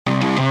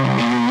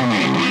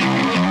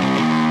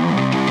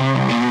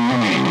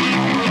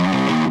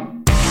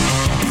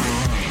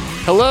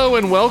Hello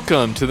and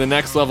welcome to the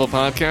Next Level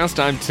Podcast.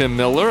 I'm Tim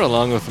Miller,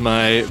 along with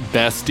my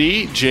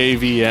bestie,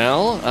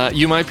 JVL.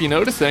 You might be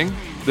noticing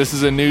this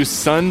is a new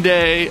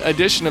Sunday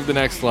edition of the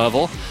Next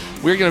Level.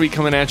 We're going to be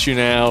coming at you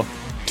now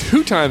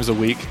 2 times a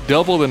week,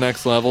 double the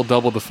next level,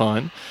 double the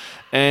fun.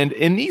 And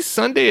in these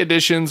Sunday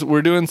editions,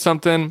 we're doing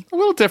something a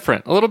little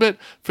different, a little bit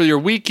for your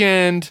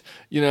weekend,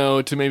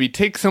 to maybe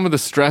take some of the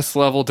stress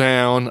level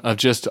down of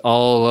just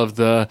all of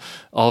the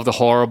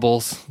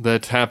horribles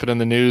that happen in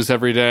the news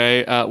every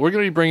day. We're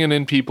going to be bringing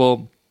in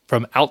people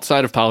from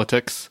outside of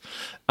politics,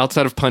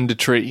 outside of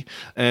punditry,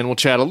 and we'll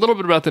chat a little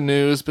bit about the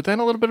news, but then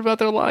a little bit about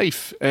their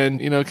life and,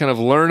 kind of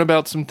learn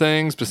about some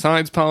things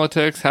besides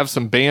politics, have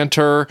some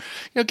banter,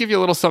 give you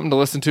a little something to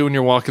listen to when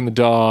you're walking the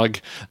dog.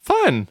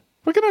 Fun.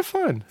 We're going to have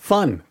fun.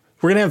 Fun.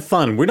 We're going to have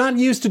fun. We're not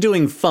used to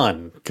doing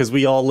fun because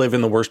we all live in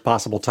the worst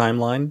possible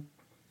timeline.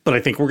 But I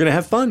think we're going to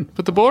have fun.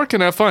 But the board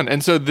can have fun.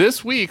 And so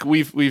this week,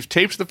 we've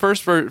taped the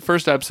first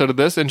episode of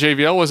this. And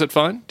JVL, was it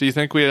fun? Do you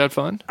think we had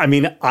fun? I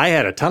mean, I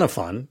had a ton of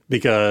fun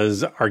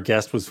because our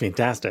guest was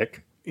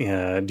fantastic.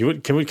 Can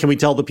we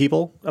tell the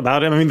people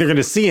about him? I mean, they're going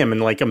to see him in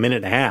like a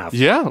minute and a half.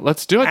 Yeah,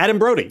 let's do it. Adam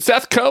Brody.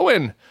 Seth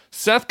Cohen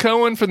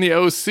from the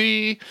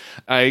OC.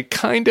 I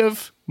kind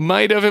of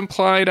might have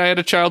implied I had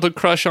a childhood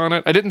crush on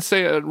it. I didn't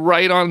say it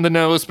right on the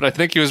nose, but I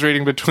think he was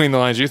reading between the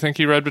lines. Do you think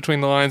he read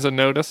between the lines and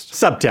noticed?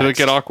 Subtext. Did it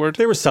get awkward?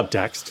 There was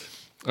subtext.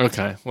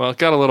 Okay. Well, it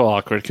got a little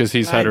awkward because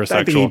he's heterosexual.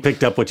 I think he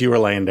picked up what you were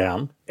laying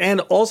down. And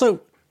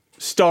also,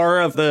 star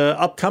of the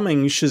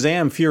upcoming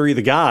Shazam! Fury of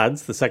the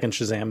Gods, the second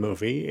Shazam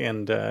movie,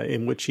 and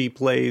in which he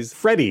plays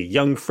Freddy,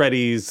 young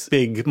Freddy's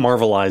big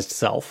Marvelized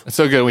self. It's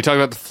so good. We talked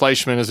about The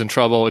Fleischman is in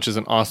Trouble, which is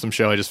an awesome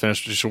show I just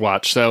finished, you should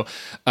watch. So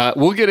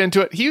we'll get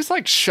into it. He's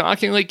like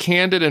shockingly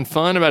candid and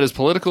fun about his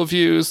political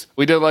views.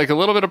 We did like a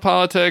little bit of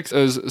politics. It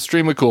was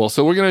extremely cool.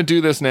 So we're going to do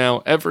this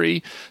now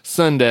every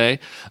Sunday.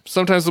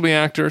 Sometimes it'll be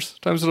actors.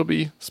 Sometimes it'll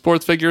be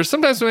sports figures.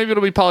 Sometimes maybe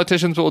it'll be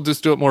politicians, but we'll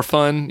just do it more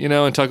fun,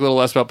 and talk a little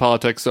less about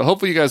politics. So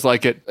hopefully you guys like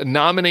it.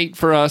 Nominate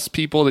for us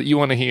people that you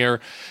want to hear.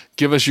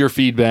 Give us your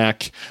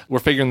feedback. We're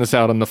figuring this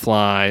out on the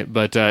fly,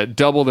 but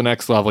double the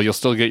next level. You'll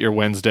still get your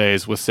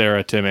Wednesdays with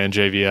Sarah, Tim, and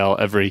JVL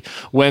every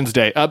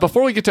Wednesday.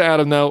 Before we get to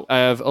Adam, though, I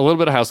have a little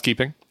bit of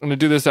housekeeping. I'm going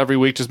to do this every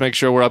week, just make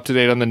sure we're up to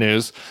date on the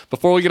news.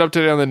 Before we get up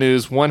to date on the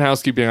news, one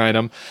housekeeping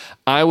item.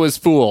 I was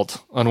fooled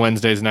on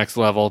Wednesday's Next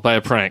Level by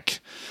a prank.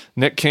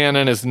 Nick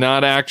Cannon is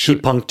not actually...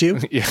 He punked you?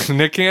 Yeah,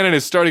 Nick Cannon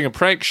is starting a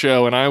prank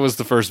show, and I was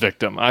the first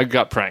victim. I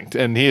got pranked.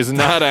 And he is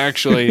not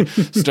actually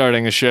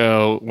starting a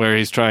show where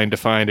he's trying to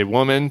find a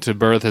woman to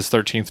birth his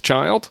 13th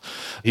child.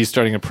 He's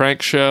starting a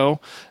prank show.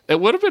 It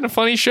would have been a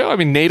funny show. I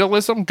mean,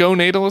 natalism, go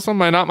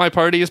natalism. Not My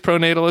Party is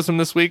pro-natalism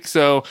this week,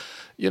 so...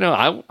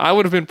 I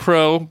would have been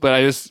pro,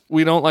 but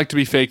we don't like to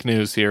be fake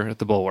news here at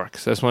the Bulwark.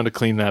 So I just wanted to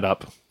clean that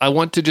up. I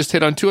want to just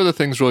hit on 2 other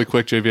things really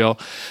quick, JVL.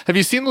 Have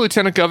you seen the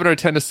Lieutenant Governor of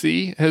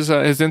Tennessee, his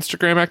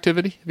Instagram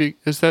activity?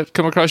 Has that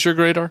come across your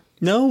radar?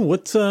 No,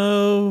 what's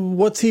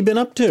he been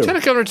up to?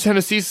 Lieutenant Governor of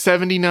Tennessee,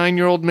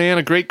 79-year-old man,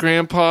 a great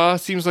grandpa,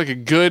 seems like a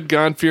good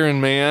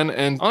God-fearing man.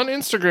 And on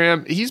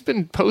Instagram, he's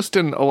been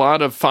posting a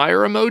lot of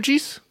fire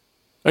emojis.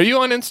 Are you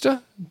on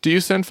Insta? Do you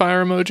send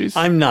fire emojis?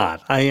 I'm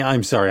not.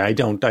 I'm sorry. I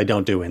don't do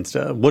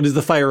Insta. What does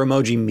the fire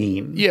emoji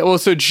mean? Yeah, well,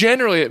 so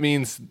generally it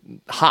means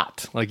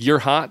hot. Like you're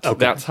hot. Okay.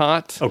 That's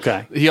hot.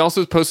 Okay. He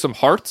also posts some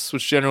hearts,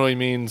 which generally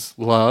means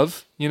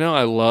love.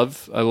 I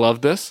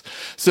love this.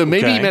 So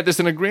maybe he meant this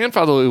in a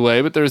grandfatherly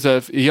way, but there's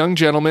a young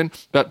gentleman,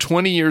 about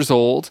 20 years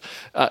old,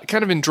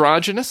 kind of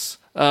androgynous.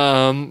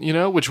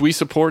 Which we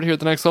support here at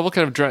the Next Level,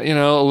 kind of,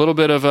 a little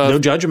bit of a... No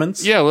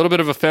judgments. Yeah, a little bit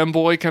of a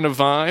femboy kind of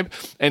vibe.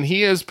 And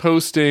he is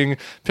posting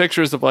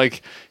pictures of,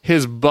 like,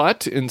 his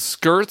butt in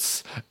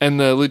skirts, and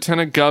the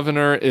lieutenant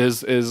governor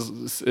is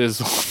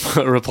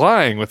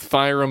replying with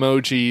fire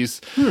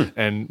emojis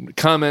and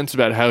comments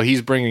about how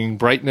he's bringing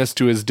brightness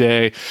to his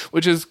day,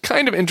 which is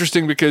kind of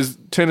interesting because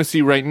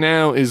Tennessee right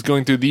now is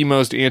going through the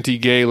most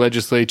anti-gay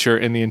legislature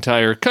in the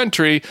entire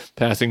country,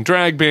 passing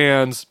drag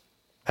bans,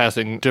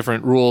 passing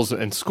different rules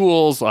in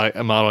schools, like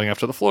modeling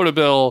after the Florida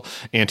bill,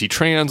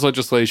 anti-trans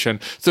legislation.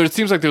 So it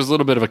seems like there's a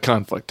little bit of a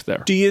conflict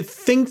there. Do you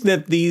think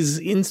that these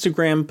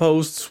Instagram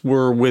posts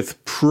were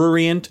with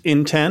prurient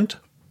intent?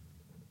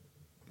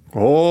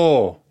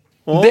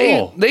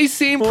 They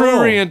seem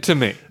prurient to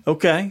me.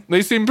 Okay.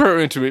 They seem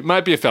prurient to me. It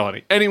might be a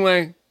felony.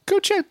 Anyway, go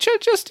check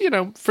just,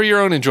 for your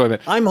own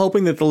enjoyment. I'm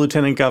hoping that the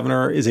lieutenant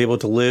governor is able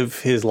to live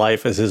his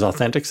life as his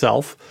authentic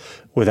self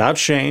without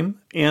shame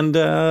and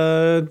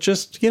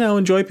just,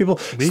 enjoy people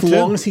as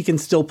long as he can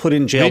still put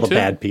in jail the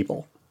bad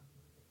people.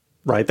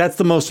 Right, that's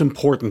the most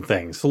important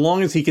thing. So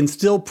long as he can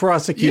still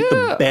prosecute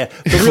the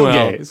real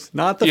gays,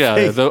 not the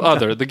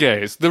fake. the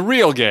gays, the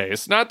real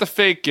gays, not the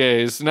fake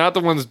gays, not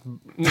the ones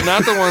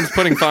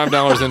putting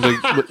 $5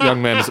 into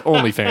young men's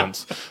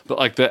OnlyFans, but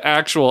like the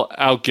actual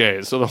out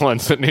gays are the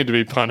ones that need to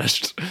be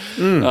punished.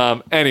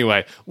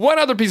 Anyway,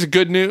 one piece of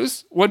good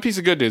news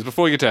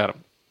before we get to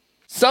Adam.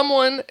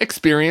 Someone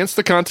experienced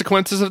the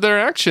consequences of their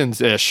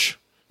actions-ish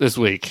this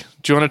week.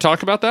 Do you want to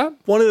talk about that?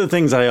 One of the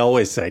things I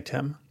always say,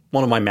 Tim,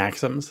 one of my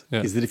maxims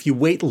is that if you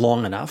wait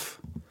long enough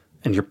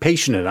and you're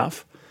patient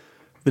enough,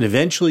 then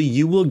eventually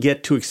you will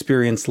get to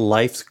experience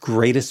life's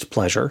greatest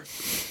pleasure,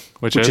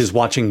 which is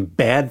watching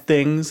bad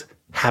things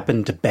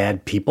happen to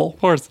bad people. Of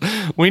course.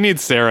 We need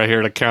Sarah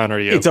here to counter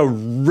you. It's a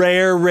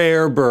rare,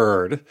 rare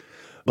bird.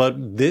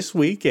 But this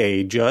week,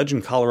 a judge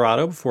in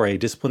Colorado, before a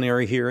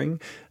disciplinary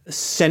hearing,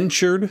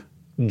 censured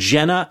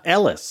Jenna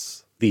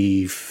Ellis,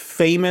 the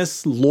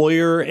famous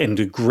lawyer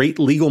and great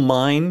legal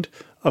mind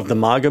of the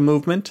MAGA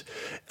movement,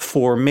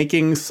 for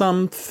making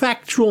some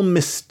factual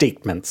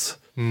misstatements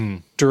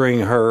during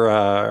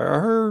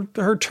her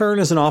turn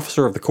as an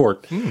officer of the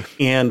court.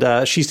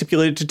 And she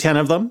stipulated to 10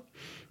 of them.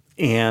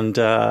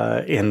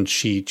 And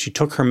she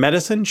took her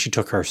medicine, she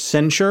took her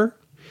censure,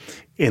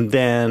 and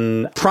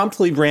then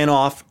promptly ran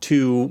off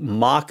to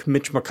mock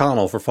Mitch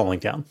McConnell for falling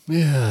down.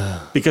 Yeah.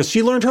 Because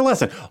she learned her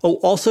lesson. Oh,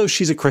 also,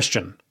 she's a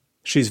Christian.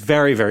 She's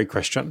very, very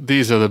Christian.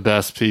 These are the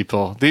best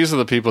people. These are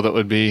the people that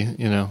would be,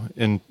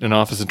 in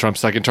office in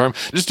Trump's second term.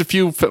 Just a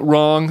few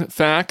wrong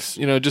facts,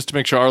 just to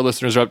make sure our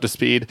listeners are up to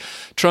speed.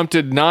 Trump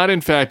did not,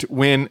 in fact,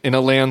 win in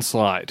a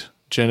landslide.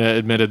 Jenna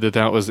admitted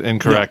that was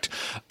incorrect.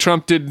 Yeah.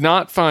 Trump did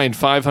not find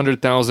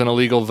 500,000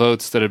 illegal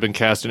votes that had been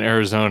cast in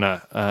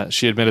Arizona.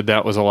 She admitted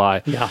that was a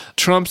lie. Yeah.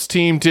 Trump's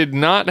team did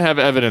not have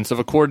evidence of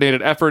a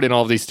coordinated effort in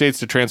all of these states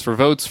to transfer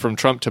votes from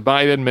Trump to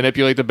Biden,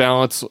 manipulate the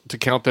ballots to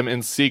count them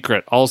in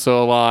secret.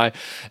 Also a lie.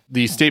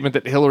 The statement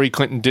that Hillary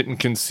Clinton didn't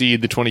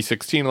concede the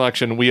 2016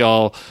 election, we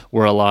all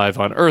were alive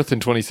on Earth in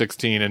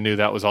 2016 and knew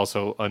that was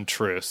also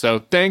untrue.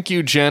 So thank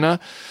you,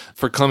 Jenna,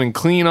 for coming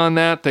clean on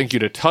that. Thank you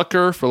to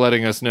Tucker for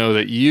letting us know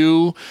that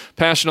you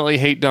passionately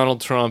hate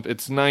Donald Trump.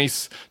 It's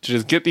nice to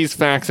just get these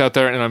facts out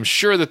there, and I'm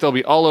sure that they'll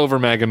be all over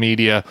MAGA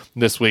media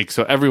this week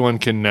so everyone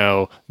can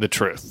know the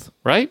truth,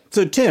 right?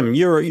 So, Tim,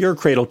 you're a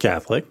cradle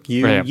Catholic.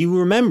 You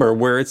remember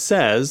where it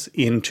says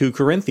in 2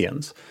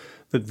 Corinthians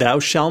that thou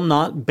shalt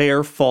not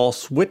bear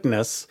false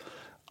witness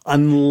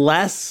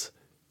unless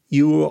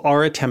you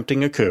are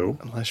attempting a coup.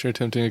 Unless you're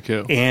attempting a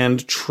coup.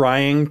 And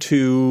trying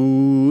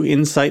to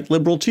incite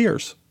liberal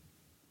tears.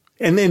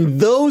 And in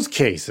those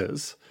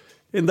cases,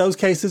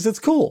 it's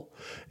cool.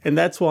 And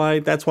that's why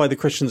the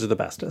Christians are the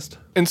bestest.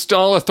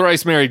 Install a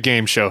thrice married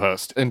game show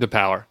host into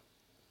power.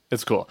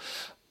 It's cool.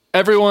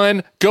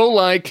 Everyone, go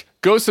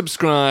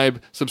subscribe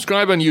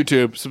on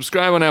YouTube,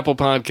 subscribe on Apple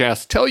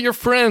Podcasts. Tell your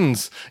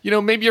friends.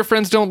 Maybe your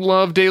friends don't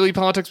love daily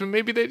politics, but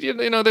maybe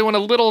they want a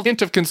little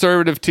hint of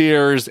conservative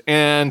tears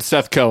and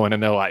Seth Cohen in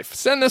their life.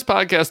 Send this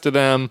podcast to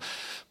them.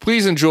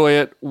 Please enjoy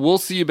it. We'll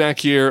see you back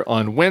here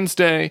on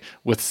Wednesday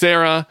with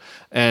Sarah.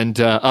 And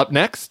up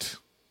next,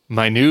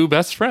 my new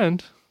best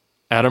friend,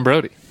 Adam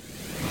Brody.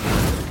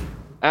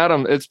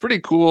 Adam, it's pretty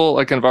cool,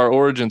 kind of our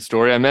origin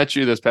story. I met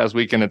you this past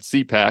weekend at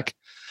CPAC.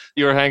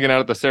 You were hanging out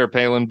at the Sarah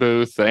Palin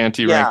booth, the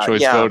anti-ranked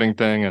choice voting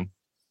thing. And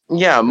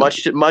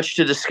much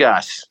to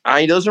discuss.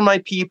 Those are my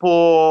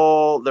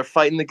people. They're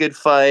fighting the good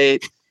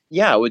fight.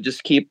 Yeah, we'll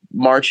just keep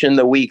marching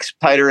the weeks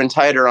tighter and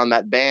tighter on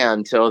that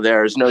band till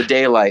there's no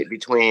daylight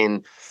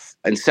between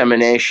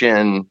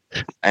insemination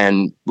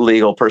and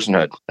legal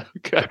personhood.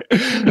 Okay.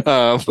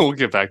 We'll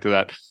get back to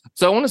that.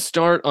 So I want to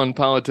start on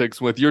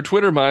politics with your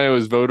Twitter bio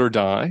is vote or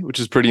die,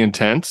 which is pretty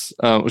intense,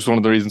 which is one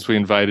of the reasons we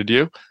invited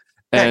you.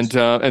 And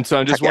so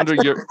I'm just wondering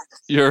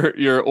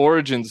your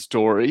origin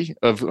story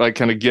of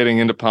kind of getting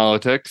into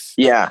politics.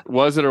 Yeah.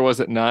 Was it or was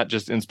it not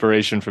just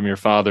inspiration from your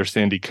father,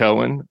 Sandy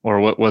Cohen,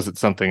 or what was it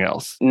something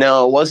else?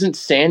 No, it wasn't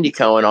Sandy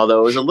Cohen, although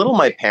it was a little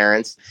my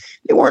parents.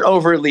 They weren't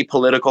overtly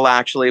political,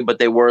 actually, but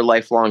they were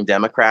lifelong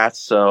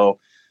Democrats. So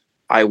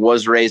I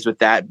was raised with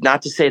that.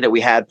 Not to say that we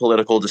had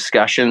political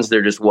discussions.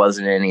 There just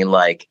wasn't any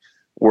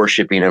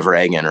worshiping of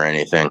Reagan or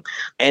anything.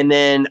 And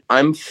then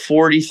I'm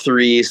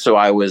 43, so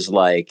I was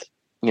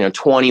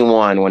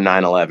 21 when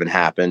 9/11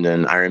 happened.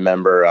 And I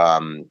remember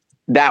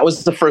that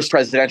was the first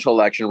presidential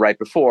election right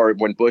before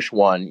when Bush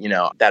won,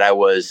 that I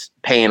was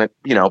paying,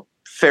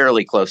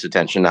 fairly close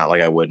attention, not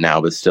like I would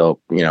now, but still,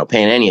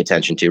 paying any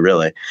attention to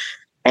really.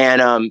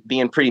 And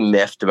being pretty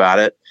miffed about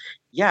it.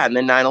 Yeah. And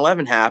then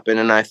 9/11 happened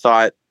and I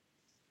thought,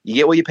 you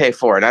get what you pay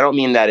for. And I don't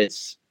mean that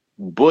it's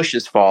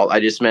Bush's fault. I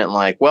just meant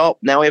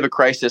now we have a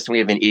crisis and we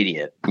have an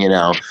idiot,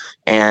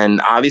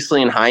 and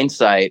obviously in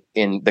hindsight,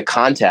 in the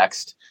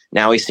context,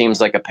 now he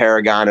seems like a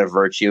paragon of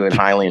virtue and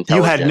highly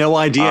intelligent. You had no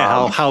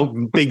idea how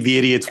big the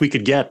idiots we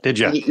could get, did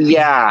you?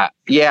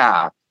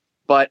 Yeah.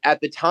 But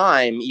at the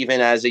time,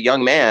 even as a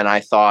young man, I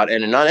thought,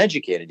 and an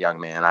uneducated young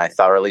man, I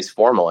thought, or at least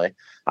formally,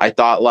 I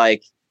thought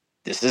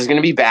this is going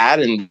to be bad.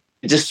 And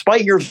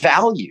despite your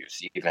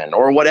values even,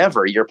 or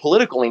whatever, your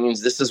political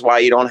leanings, this is why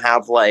you don't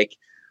have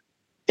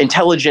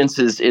intelligence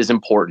is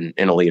important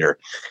in a leader.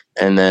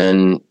 And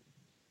then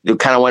it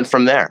kind of went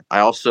from there. I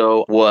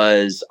also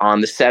was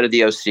on the set of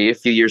the OC a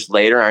few years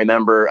later. I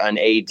remember an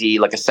AD,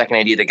 a second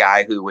AD, the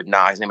guy who would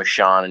knock, his name was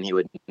Sean, and he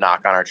would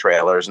knock on our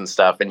trailers and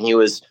stuff. And he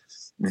was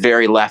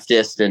very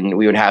leftist, and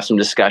we would have some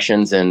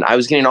discussions. And I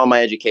was getting all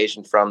my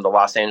education from the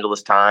Los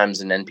Angeles Times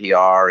and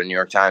NPR and New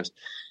York Times.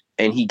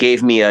 And he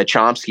gave me a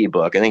Chomsky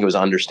book. I think it was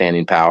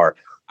Understanding Power.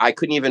 I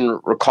couldn't even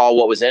recall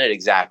what was in it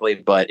exactly,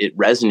 but it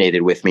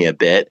resonated with me a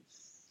bit.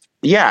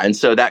 Yeah, and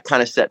so that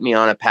kind of set me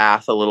on a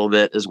path a little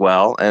bit as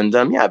well. And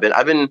yeah,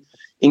 I've been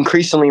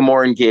increasingly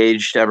more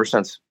engaged ever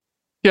since.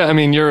 Yeah, I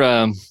mean, you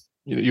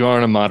are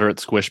on a moderate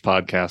squish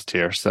podcast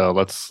here, so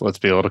let's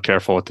be a little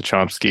careful with the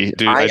Chomsky.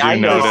 I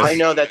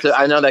know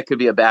that could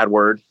be a bad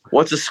word.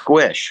 What's a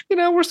squish? We're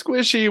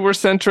squishy, we're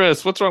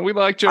centrist. What's wrong? We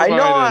like Joe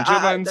Biden. Joe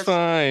Biden's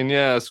fine.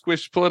 Yeah,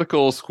 squish,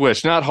 political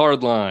squish, not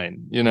hard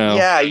line.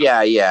 Yeah.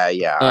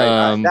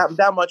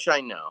 That much I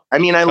know. I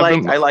mean,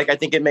 I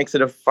think it makes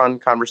it a fun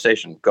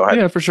conversation. Go ahead.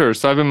 Yeah, for sure.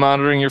 So I've been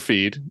monitoring your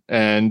feed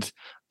and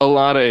a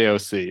lot of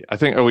AOC. I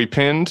think, are we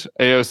pinned?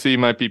 AOC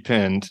might be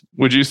pinned.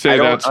 Would you say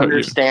that's... I don't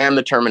understand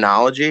the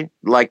terminology.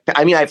 Like,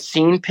 I mean, I've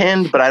seen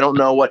pinned, but I don't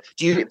know what...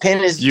 Pin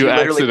is... You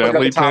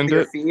accidentally pinned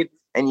it? Feed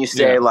and you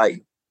say,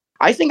 like...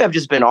 I think I've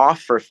just been off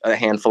for a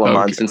handful of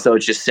months, and so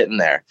it's just sitting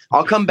there.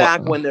 I'll come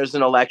back when there's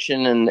an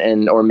election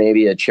and or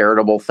maybe a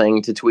charitable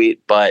thing to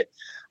tweet, but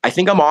I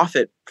think I'm off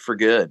it for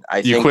good.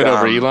 You quit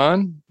over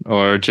Elon,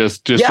 or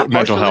just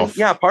mental health?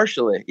 Yeah,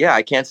 partially. Yeah,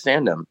 I can't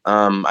stand him.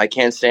 I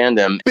can't stand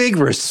him. Big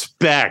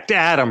respect,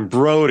 Adam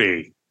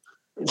Brody.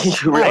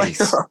 Really?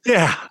 Nice.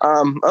 Yeah.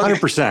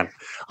 100%.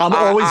 I'm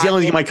always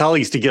yelling at my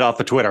colleagues to get off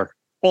of Twitter.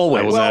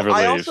 Always. I will never leave.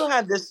 I also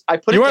had this. I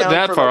put you it weren't down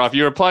that for far off.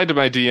 You replied to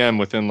my DM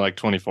within like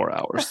 24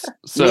 hours.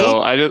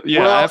 So I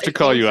have to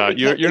call you out.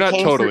 You're not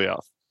totally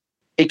off.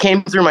 It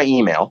came through my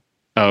email.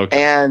 Oh,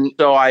 okay. And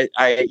so I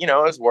it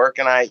was work,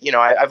 and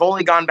I've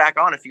only gone back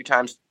on a few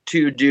times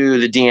to do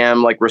the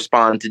DM, like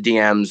respond to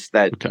DMs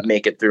that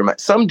make it through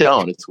some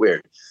don't. It's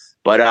weird,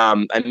 but I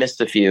missed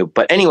a few.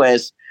 But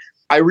anyways,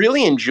 I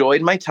really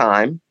enjoyed my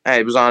time.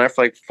 I was on it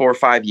for like 4 or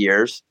 5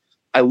 years.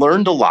 I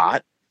learned a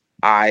lot.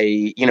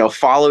 I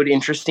followed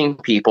interesting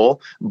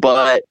people,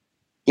 but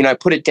I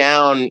put it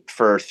down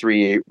for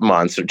 3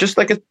 months, or just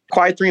like a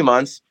quiet 3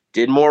 months.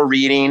 Did more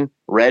reading,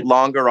 read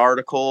longer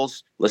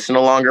articles, listened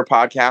to longer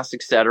podcasts,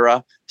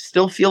 etc.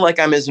 Still feel like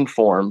I'm as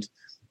informed.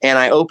 And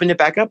I opened it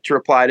back up to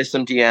reply to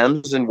some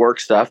DMs and work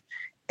stuff.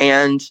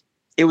 And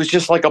it was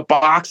just like a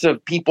box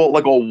of people,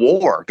 like a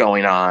war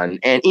going on.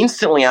 And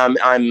instantly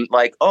I'm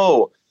like,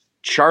 oh,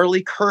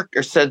 Charlie Kirk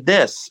said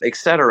this,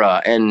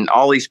 etc. And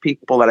all these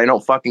people that I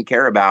don't fucking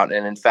care about.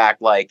 And in fact,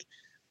 like,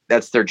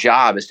 that's their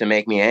job, is to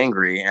make me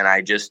angry. And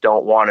I just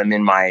don't want them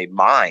in my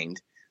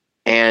mind.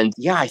 And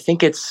yeah, I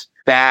think it's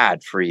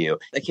bad for you.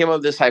 I came up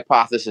with this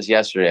hypothesis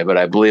yesterday, but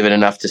I believe it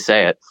enough to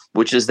say it,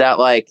 which is that,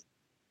 like,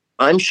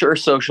 I'm sure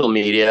social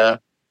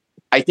media,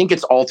 I think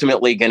it's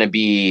ultimately going to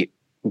be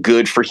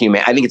good for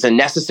humanity. I think it's a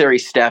necessary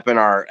step in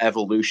our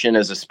evolution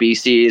as a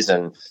species,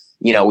 and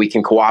we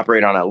can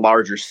cooperate on a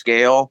larger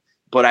scale.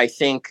 But I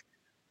think,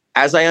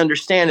 as I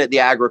understand it, the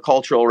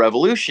agricultural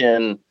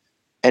revolution,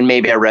 and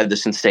maybe I read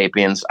this in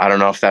Sapiens, I don't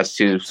know if that's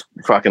too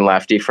fucking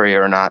lefty for you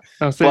or not,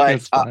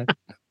 Sapiens fine.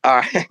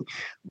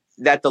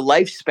 That the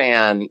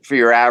lifespan for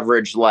your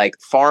average like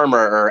farmer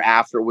or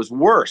after was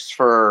worse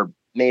for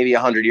maybe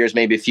 100 years,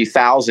 maybe a few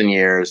thousand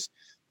years.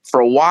 For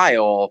a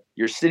while,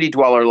 your city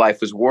dweller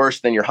life was worse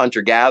than your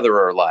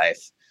hunter-gatherer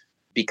life,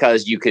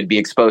 because you could be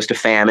exposed to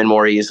famine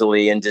more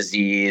easily and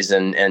disease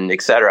and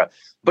et cetera.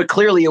 But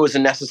clearly it was a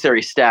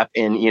necessary step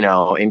in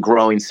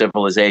growing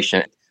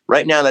civilization.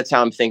 Right now, that's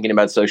how I'm thinking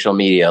about social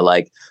media.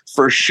 Like,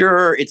 for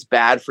sure, it's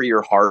bad for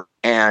your heart,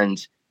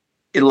 and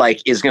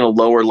it is going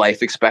to lower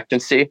life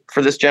expectancy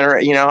for this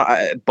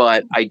generation,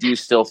 but I do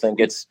still think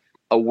it's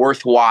a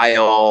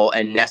worthwhile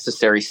and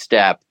necessary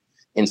step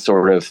in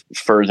sort of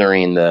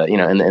furthering the,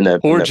 in the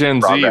poor Gen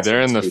Z.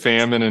 They're in the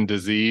famine and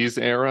disease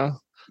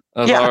era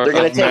of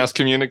mass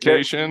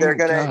communication. They're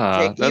going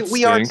to take.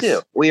 We are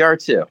too. We are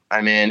too. I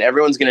mean,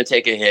 everyone's going to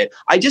take a hit.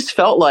 I just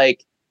felt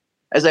like,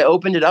 as I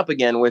opened it up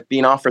again with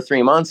being off for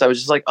 3 months, I was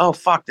just like, oh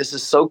fuck, this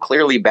is so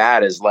clearly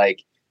bad. As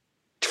like,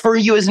 for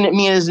you as an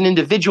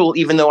individual,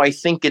 even though I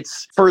think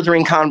it's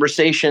furthering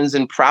conversations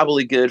and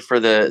probably good for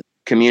the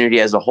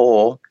community as a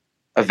whole,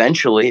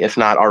 eventually, if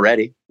not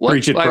already.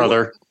 Preach it,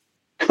 brother.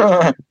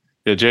 Yeah,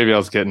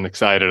 JVL's getting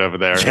excited over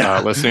there,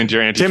 listening to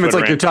your anti-Twitter. Tim, it's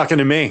like you're talking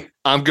to me.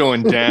 I'm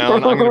going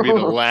down. I'm going to be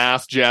the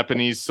last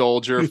Japanese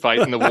soldier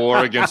fighting the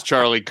war against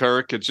Charlie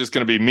Kirk. It's just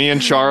going to be me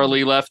and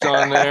Charlie left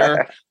on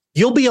there.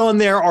 You'll be on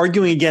there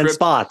arguing against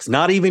bots,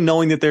 not even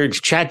knowing that their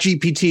chat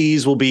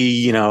GPTs will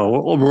be,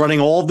 running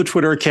all of the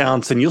Twitter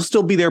accounts, and you'll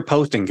still be there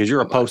posting because you're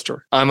a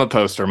poster. I'm a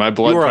poster. My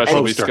blood pressure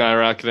will be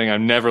skyrocketing.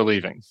 I'm never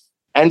leaving.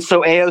 And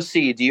so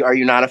AOC, are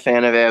you not a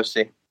fan of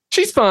AOC?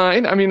 She's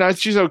fine. I mean,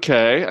 she's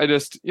okay. I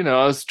just,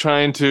 I was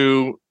trying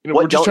to,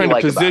 we're just trying to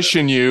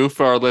position you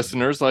for our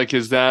listeners. Like,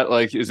 is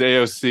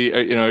AOC,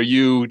 are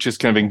you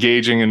just kind of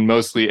engaging in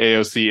mostly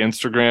AOC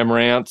Instagram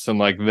rants? And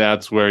like,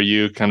 that's where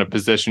you kind of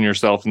position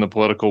yourself in the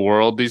political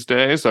world these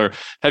days? Or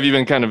have you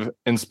been kind of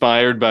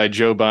inspired by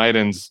Joe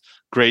Biden's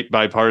great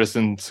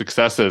bipartisan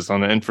successes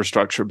on the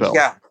infrastructure bill?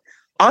 Yeah,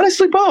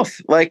 honestly,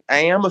 both. Like, I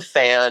am a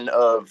fan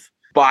of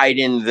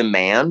Biden, the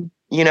man.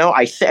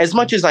 As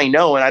much as I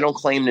know, and I don't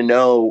claim to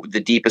know the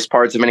deepest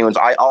parts of anyone's,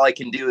 all I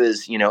can do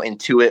is,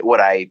 intuit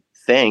what I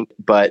think.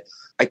 But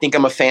I think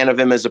I'm a fan of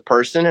him as a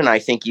person, and I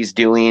think he's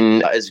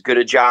doing as good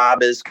a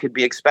job as could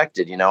be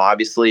expected.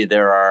 Obviously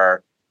there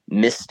are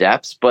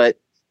missteps, but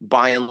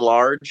by and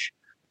large,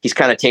 he's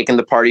kind of taken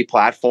the party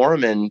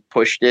platform and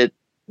pushed it,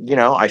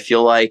 I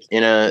feel like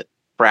in a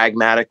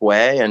pragmatic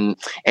way. And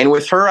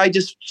with her, I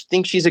just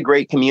think she's a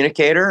great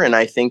communicator, and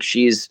I think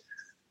she's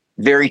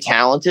very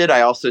talented. I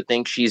also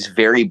think she's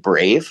very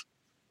brave.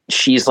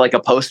 She's like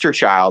a poster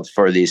child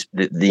for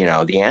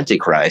the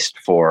Antichrist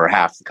for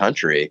half the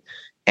country.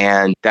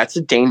 And that's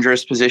a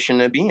dangerous position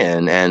to be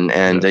in.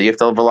 And you have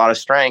to have a lot of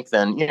strength.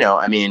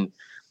 And,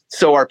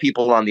 so are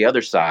people on the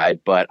other side,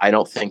 but I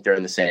don't think they're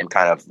in the same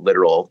kind of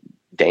literal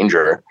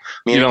danger.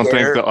 You don't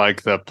think that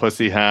like the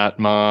pussy hat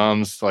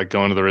moms like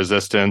going to the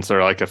resistance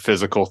are like a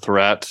physical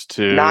threat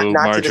to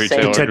Marjorie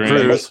Taylor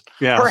Greene?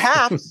 Yeah.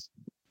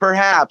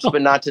 Perhaps,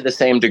 but not to the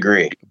same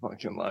degree.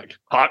 Fucking like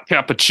hot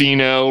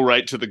cappuccino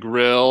right to the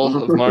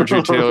grill of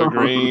Marjorie Taylor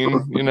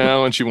Greene,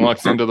 and she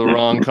walks into the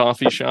wrong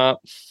coffee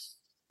shop.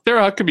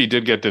 Sarah Huckabee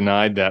did get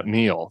denied that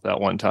meal that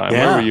one time.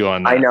 Yeah. Where were you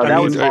on that? I know,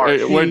 that was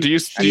hard. Do you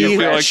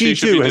feel like she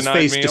should too be has denied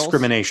faced meals?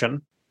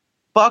 discrimination.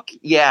 Fuck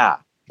yeah,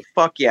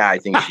 I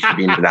think she should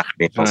be denied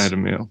meals. Denied a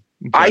meal.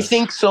 Okay. I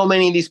think so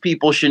many of these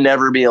people should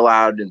never be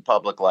allowed in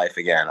public life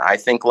again. I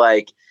think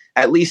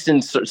at least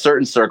in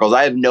certain circles,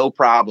 I have no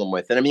problem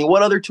with it. I mean,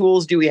 what other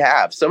tools do we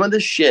have? Some of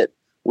this shit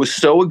was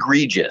so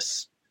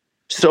egregious.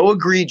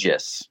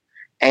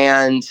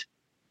 And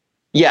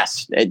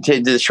yes,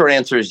 the short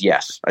answer is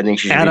yes. I think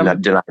she should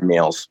be denied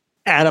meals.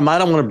 Adam, I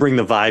don't want to bring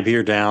the vibe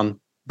here down,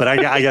 but I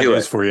got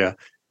news for you.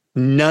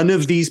 None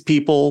of these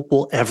people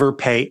will ever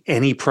pay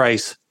any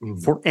price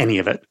for any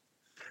of it.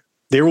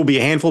 There will be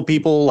a handful of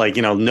people like,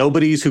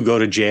 nobodies who go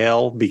to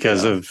jail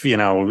because of,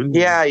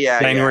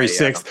 January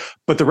 6th.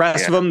 But the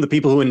rest of them, the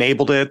people who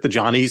enabled it, the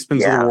John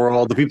Eastmans of the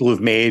world, the people who've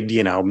made,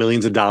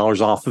 millions of dollars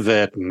off of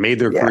it and made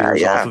their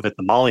careers off of it,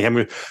 the Molly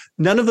Henry,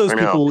 none of those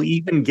people will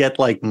even get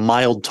like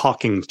mild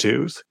talking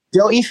tos.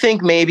 Don't you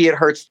think maybe it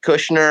hurts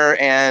Kushner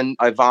and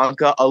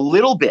Ivanka a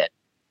little bit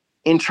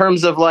in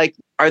terms of like,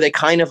 are they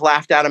kind of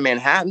laughed out of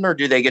Manhattan, or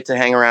do they get to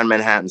hang around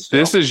Manhattan still?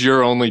 This is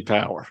your only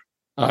power.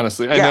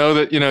 Honestly, I know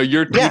that,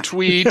 you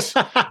tweet,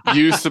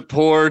 you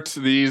support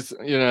these,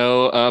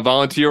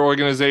 volunteer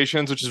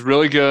organizations, which is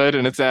really good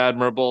and it's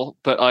admirable.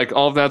 But like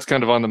all of that's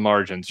kind of on the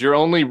margins. Your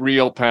only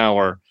real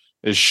power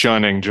is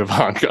shunning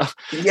Javanka.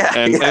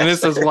 And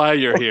this is why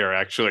you're here,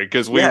 actually,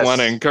 because we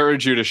want to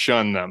encourage you to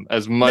shun them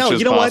as much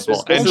as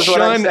possible. And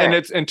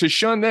to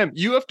shun them,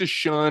 you have to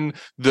shun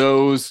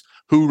those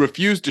who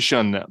refuse to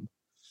shun them.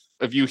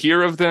 If you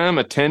hear of them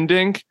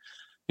attending,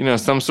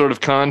 some sort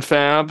of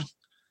confab,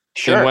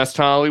 in West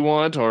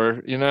Hollywood or,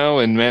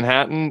 in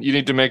Manhattan, you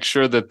need to make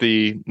sure that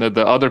the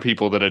other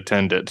people that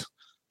attended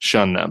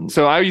shun them.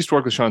 So I used to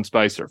work with Sean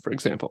Spicer, for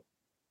example.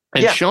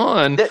 And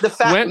Sean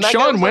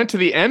went to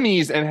the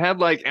Emmys and had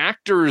like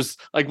actors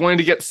like wanting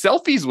to get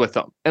selfies with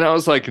him. And I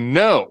was like,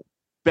 no,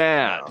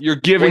 bad. You're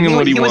giving him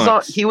what he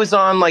wants. He was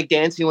on like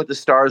Dancing with the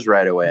Stars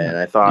right away. And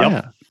I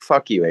thought,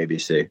 fuck you,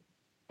 ABC.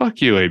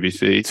 Fuck you,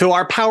 ABC. So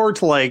our power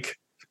to like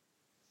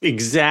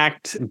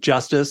exact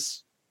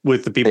justice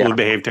with the people who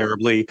behave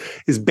terribly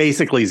is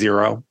basically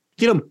zero.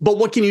 But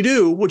what can you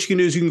do? What you can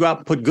do is you can go out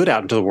and put good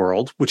out into the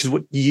world, which is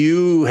what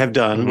you have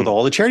done with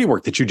all the charity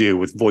work that you do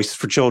with Voices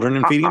for Children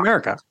and Feeding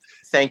America.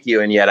 Thank you.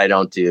 And yet I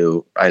don't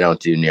do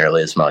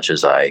nearly as much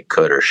as I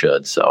could or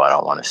should. So I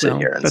don't want to sit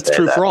here and that's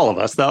true for all of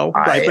us, though.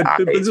 Right?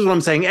 But this is what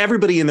I'm saying.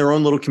 Everybody in their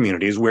own little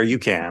communities where you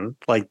can,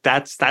 like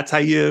that's how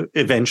you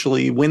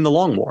eventually win the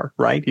long war,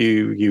 right?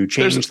 You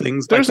change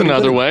things. There's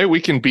another way.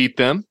 We can beat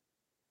them.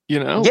 We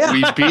beat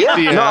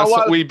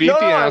the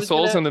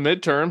assholes in the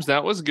midterms.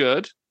 That was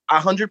good.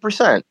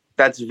 100%.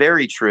 That's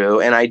very true.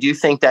 And I do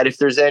think that if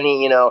there's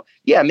any,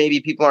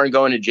 maybe people aren't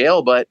going to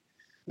jail, but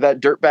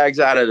that dirtbag's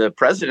out of the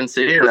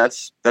presidency, and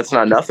that's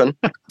not nothing.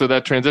 So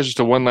that transitions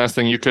to one last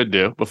thing you could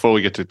do before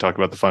we get to talk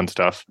about the fun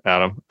stuff,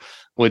 Adam,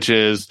 which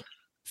is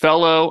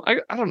fellow.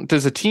 I don't.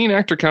 Does a teen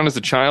actor count as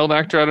a child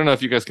actor? I don't know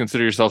if you guys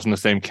consider yourselves in the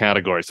same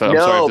category. So I'm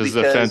sorry if this is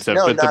offensive.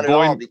 No, not at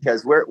all,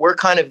 because we're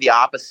kind of the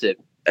opposite.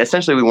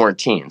 Essentially, we weren't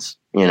teens.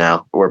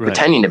 We're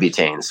pretending to be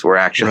teens. We're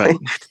actually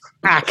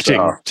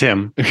acting.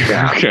 Tim.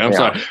 Okay, I'm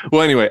sorry.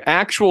 Well, anyway,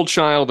 actual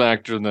child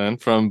actor then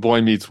from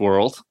Boy Meets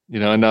World.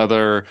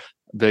 Another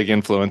big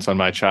influence on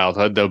my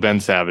childhood, though Ben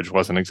Savage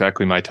wasn't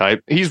exactly my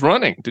type. He's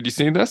running. Did you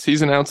see this?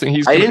 He's announcing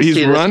he's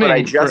running. But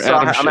I just saw.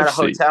 I'm at a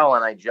hotel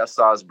and I just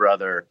saw his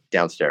brother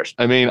downstairs.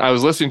 I mean, I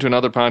was listening to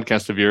another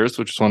podcast of yours,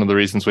 which is one of the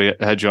reasons we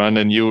had you on,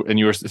 and you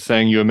were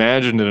saying you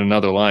imagined in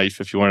another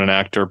life, if you weren't an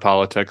actor,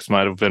 politics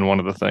might have been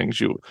one of the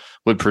things you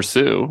would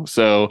pursue.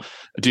 So,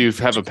 do you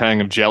have a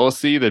pang of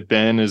jealousy that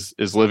Ben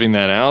is living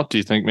that out? Do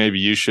you think maybe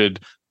you should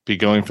be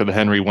going for the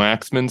Henry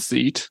Waxman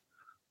seat?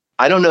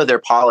 I don't know their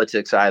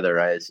politics either.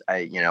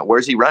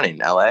 Where's he running?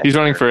 LA? He's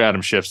running for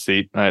Adam Schiff's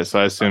seat. So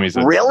I assume he's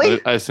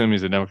really. I assume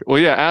he's a Democrat. Well,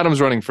 yeah,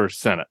 Adam's running for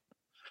Senate,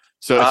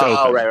 so it's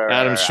open. Right.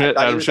 Adam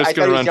Schiff's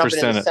going to run for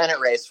Senate. In the Senate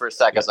race for a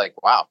second. I was like,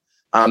 wow.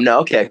 No,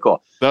 okay,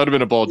 cool. That would have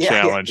been a bold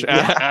challenge.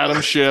 Yeah. Adam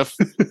Schiff,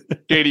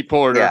 Katie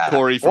Porter,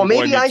 Corey from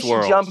Boy Meets World. Well, maybe I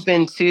should jump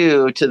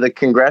into the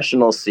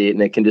congressional seat,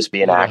 and it can just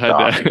be an act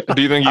off.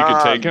 Do you think you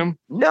could take him?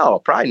 No,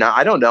 probably not.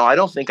 I don't know. I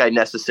don't think I'd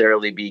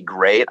necessarily be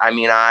great. I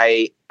mean,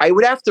 I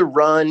would have to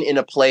run in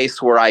a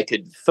place where I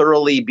could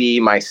thoroughly be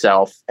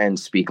myself and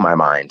speak my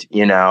mind.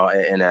 In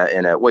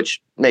a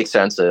which makes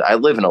sense. I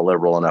live in a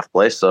liberal enough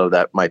place, so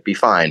that might be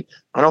fine.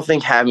 I don't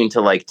think having to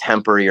like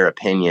temper your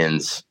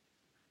opinions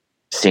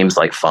seems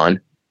like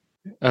fun.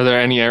 Are there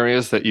any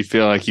areas that you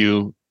feel like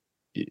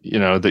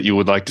that you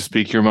would like to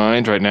speak your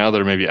mind right now that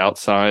are maybe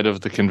outside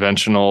of the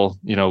conventional,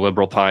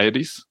 liberal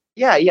pieties?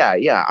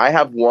 Yeah. I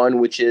have one,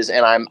 which is,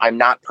 and I'm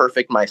not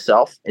perfect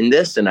myself in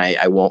this, and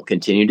I won't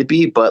continue to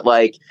be, but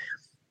like,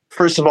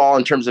 first of all,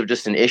 in terms of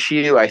just an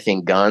issue, I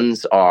think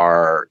guns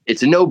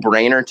it's a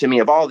no-brainer to me.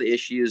 Of all the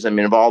issues, I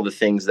mean, of all the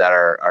things that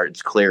are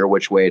it's clear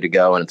which way to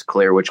go, and it's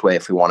clear which way,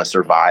 if we want to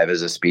survive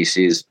as a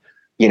species,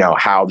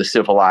 how the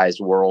civilized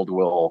world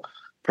will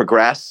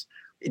progress.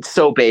 It's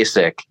so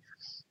basic.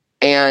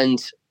 And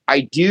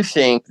I do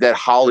think that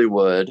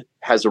Hollywood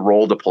has a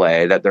role to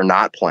play that they're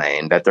not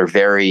playing, that they're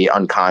very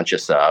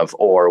unconscious of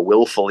or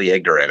willfully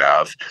ignorant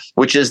of,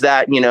 which is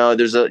that,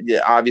 there's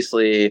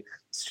obviously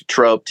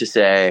trope to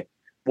say,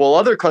 well,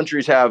 other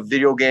countries have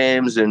video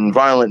games and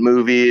violent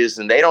movies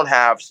and they don't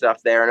have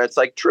stuff there. And it's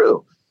like,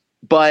 true.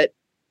 But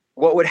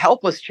what would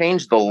help us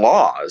change the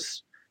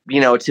laws,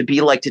 to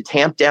be like to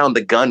tamp down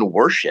the gun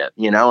worship,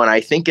 and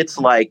I think it's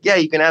like, yeah,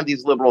 you can have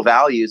these liberal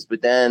values,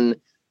 but then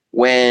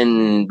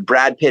when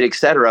Brad Pitt, et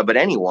cetera, but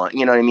anyone,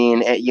 you know what I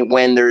mean?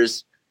 When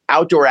there's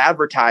outdoor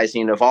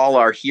advertising of all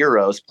our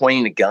heroes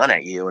pointing a gun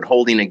at you and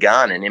holding a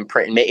gun and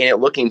it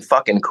looking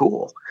fucking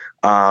cool.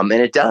 And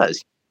it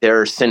does.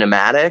 They're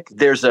cinematic.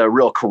 There's a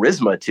real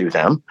charisma to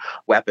them,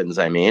 weapons,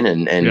 I mean,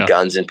 and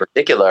guns in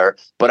particular.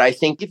 But I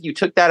think if you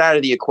took that out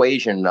of the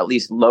equation, at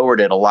least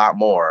lowered it a lot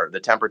more, the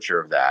temperature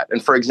of that.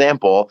 And for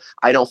example,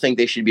 I don't think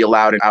they should be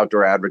allowed in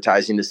outdoor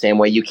advertising the same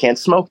way you can't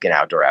smoke in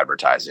outdoor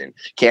advertising.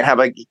 Can't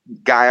have a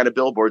guy on a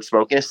billboard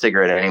smoking a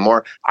cigarette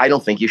anymore. I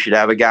don't think you should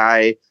have a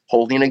guy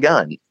holding a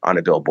gun on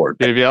a billboard.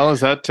 JVL, is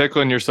that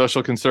tickling your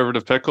social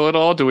conservative pickle at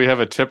all? Do we have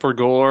a Tipper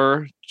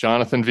Gore,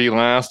 Jonathan V.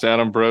 Last,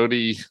 Adam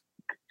Brody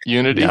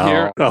unity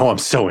here? Oh, I'm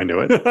so into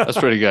it. That's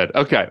pretty good.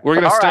 Okay, we're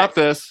gonna stop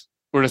this.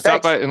 We're gonna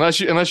stop by unless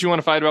you want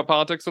to fight about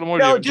politics a little more.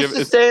 No,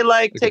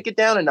 say take it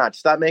down a notch.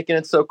 Stop making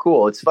it so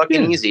cool. It's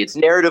fucking easy. It's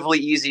narratively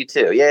easy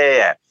too.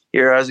 Yeah.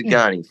 Here has a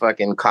gun. He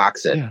fucking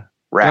cocks it. Yeah.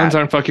 Guns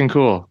aren't fucking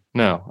cool.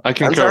 No, I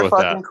concur with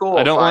that. Cool.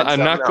 I don't want.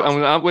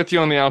 I'm not with you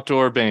on the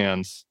outdoor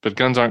bans, but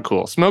guns aren't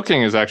cool.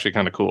 Smoking is actually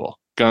kind of cool.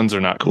 Guns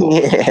are not cool.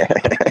 Yeah.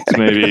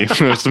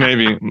 It's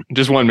maybe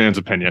just one man's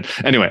opinion.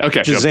 Anyway, okay.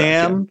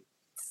 Shazam.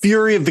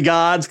 Fury of the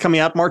Gods coming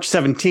out March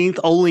 17th,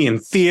 only in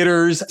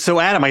theaters. So,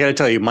 Adam, I got to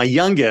tell you, my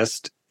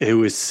youngest,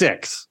 who is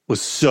 6,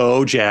 was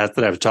so jazzed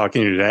that I was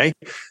talking to you today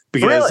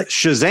because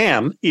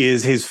Shazam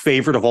is his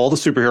favorite of all the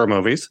superhero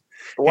movies.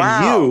 Wow.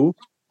 And you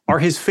are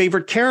his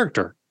favorite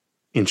character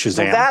in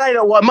Shazam. Well, that I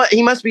don't. Well,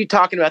 he must be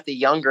talking about the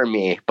younger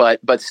me, but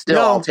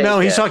still. No,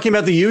 he's talking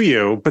about the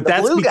you. But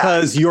that's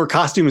because your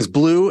costume is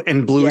blue,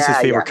 and blue is his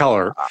favorite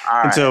color.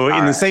 And so,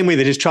 in the same way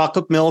that his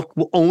chocolate milk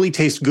will only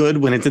taste good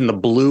when it's in the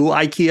blue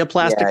IKEA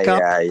plastic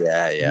cup,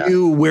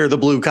 you wear the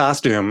blue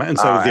costume, and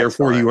so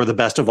therefore you are the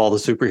best of all the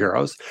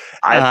superheroes.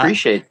 I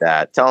appreciate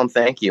that. Tell him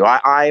thank you.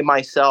 I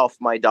myself,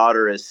 my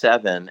daughter is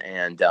 7,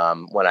 and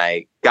when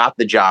I got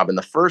the job in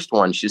the first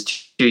one, she's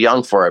too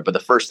young for it. But the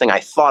first thing I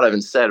thought of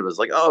and said was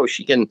like, oh,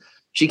 she can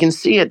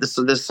see it. This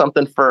is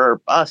something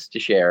for us to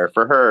share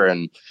for her.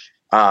 And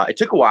it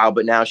took a while,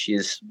 but now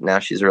she's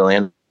really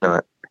into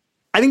it.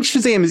 I think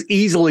Shazam is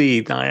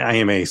easily, I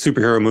am a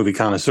superhero movie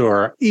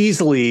connoisseur,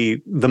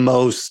 easily the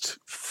most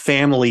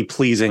family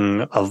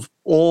pleasing of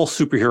all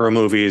superhero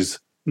movies,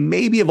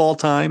 maybe of all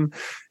time.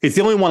 It's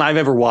the only one I've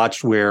ever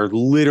watched where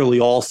literally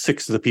all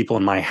 6 of the people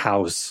in my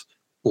house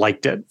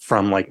liked it,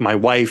 from like my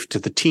wife to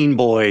the teen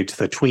boy to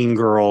the tween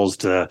girls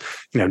to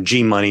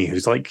G Money,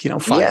 who's like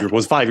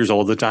 5 years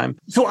old at the time.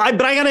 So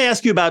but I got to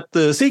ask you about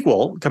the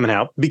sequel coming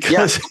out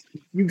because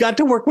you got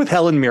to work with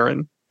Helen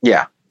Mirren.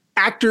 Yeah,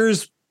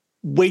 actors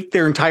wait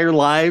their entire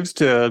lives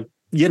to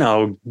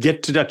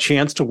get to a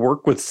chance to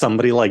work with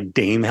somebody like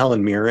Dame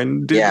Helen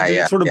Mirren. Did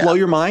it sort of blow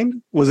your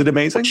mind? Was it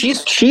amazing? Well,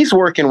 she's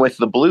working with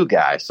the blue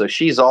guy, so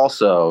she's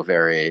also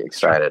very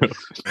excited.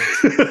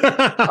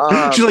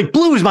 She's like,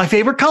 blue is my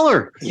favorite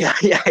color. Yeah.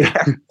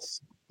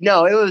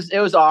 No, it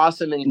was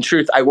awesome. And in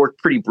truth, I worked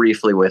pretty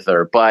briefly with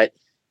her, but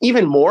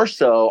even more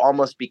so,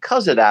 almost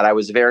because of that, I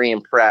was very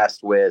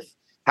impressed with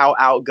how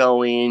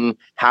outgoing,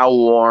 how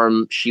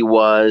warm she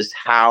was,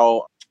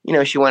 how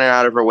she went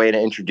out of her way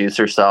to introduce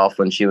herself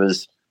when she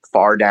was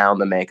far down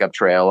the makeup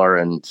trailer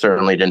and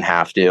certainly didn't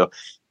have to,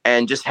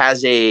 and just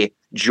has a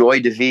joy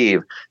de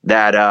vivre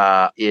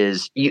that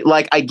is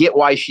like, I get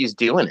why she's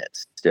doing it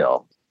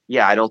still.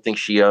 I don't think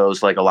she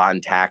owes like a lot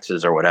in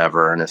taxes or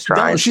whatever, and is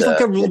trying. No, she's like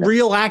a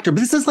real actor.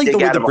 But this is like the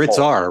way the Brits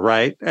are,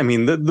 right? I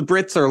mean, the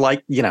Brits are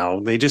like,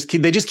 they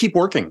just keep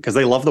working because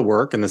they love the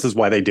work, and this is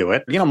why they do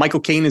it. Michael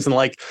Caine is in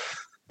like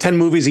 10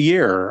 movies a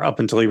year up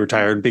until he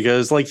retired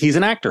because like he's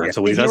an actor, and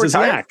so what he does is he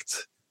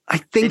acts. I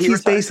think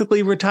he's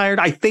basically retired.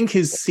 I think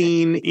his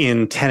scene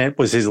in Tenet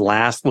was his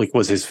last,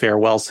 was his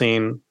farewell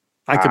scene.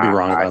 I could be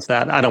wrong about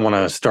that. I don't want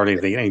to start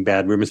any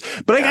bad rumors.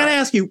 But I got to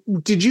ask you,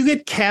 did you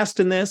get cast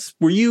in this?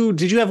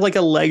 Did you have like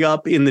a leg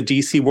up in the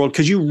DC world?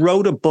 Because you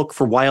wrote a book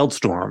for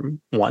Wildstorm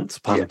once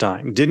upon a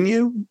time, didn't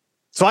you?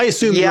 So I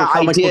assume you were a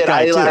comic book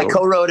guy too.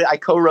 I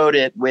co-wrote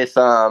it with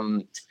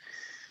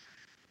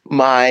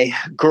my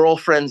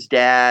girlfriend's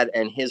dad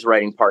and his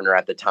writing partner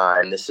at the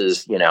time. This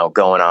is,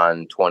 going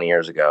on 20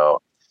 years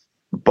ago.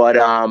 But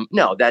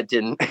no, that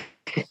didn't.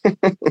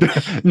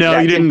 No,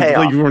 you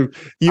didn't.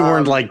 You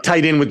weren't like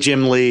tied in with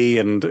Jim Lee,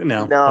 and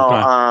no,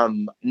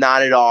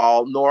 not at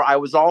all. Nor I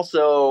was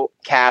also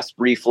cast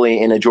briefly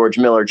in a George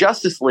Miller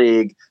Justice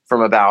League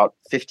from about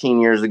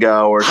 15 years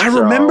ago, or I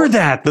remember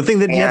that, the thing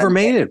that never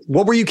made it.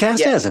 What were you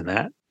cast as in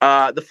that?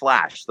 The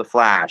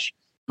Flash.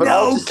 But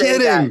no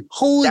kidding!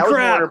 Holy crap! That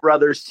was Warner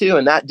Brothers too,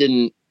 and that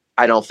didn't,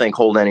 I don't think,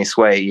 hold any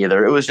sway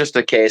either. It was just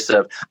a case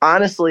of,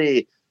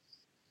 honestly,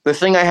 the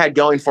thing I had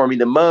going for me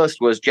the most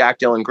was Jack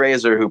Dylan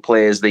Grazer, who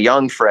plays the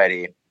young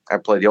Freddy. I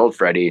play the old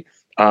Freddy.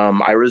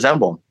 I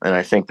resemble, and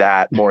I think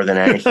that more than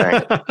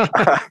anything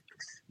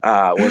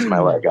was my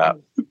leg up.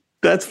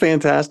 That's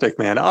fantastic,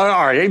 man. All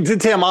right,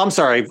 Tim, I'm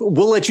sorry.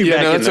 We'll let you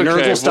back in. The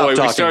nerds will stop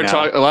talking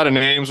now. A lot of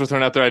names were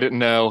thrown out there I didn't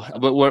know.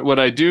 But what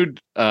I do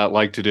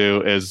like to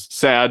do is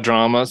sad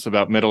dramas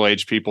about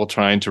middle-aged people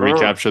trying to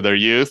recapture their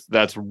youth.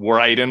 That's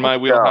right in my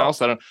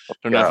wheelhouse. I don't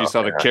know if you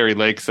saw that Carrie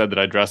Lake said that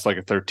I dressed like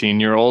a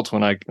 13-year-old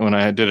when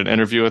I did an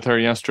interview with her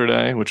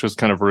yesterday, which was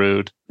kind of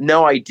rude.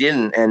 No, I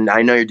didn't. And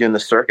I know you're doing the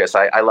circus.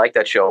 I like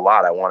that show a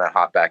lot. I want to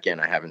hop back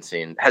in. I haven't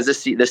seen. Has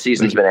this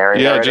season's been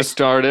airing? Yeah, already? It just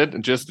started.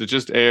 It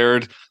just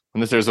aired.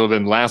 And this would have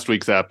been last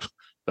week's ep,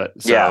 but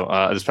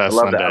this past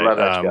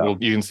Sunday,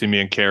 you can see me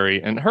and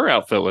Carrie, and her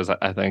outfit was,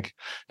 I think,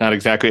 not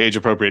exactly age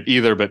appropriate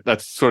either, but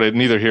that's sort of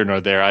neither here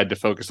nor there. I had to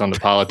focus on the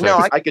politics.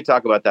 No, I could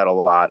talk about that a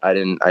lot. I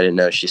didn't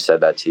know she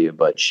said that to you,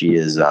 but she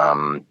is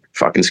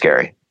fucking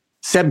scary.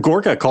 Seb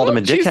Gorka called him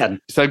a dickhead.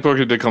 Seb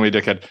Gorka did call me a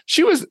dickhead.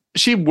 She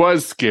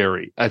was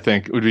scary, I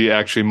think would be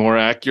actually more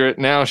accurate.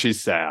 Now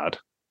she's sad.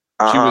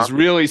 She was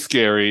really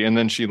scary, and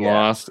then she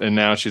lost, and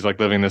now she's like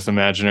living this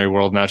imaginary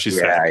world. Now she's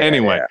sad.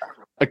 Anyway,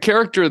 a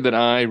character that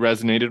I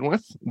resonated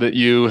with that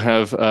you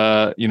have,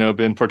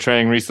 been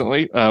portraying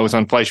recently was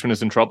on Fleischman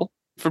is in Trouble.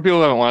 For people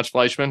who haven't watched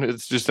Fleischman,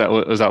 it's just that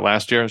it was out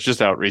last year. It's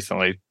just out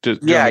recently.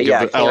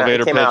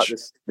 Elevator came pitch out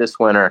this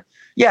winter.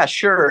 Yeah,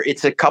 sure.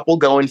 It's a couple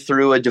going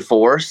through a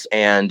divorce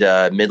and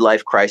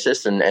midlife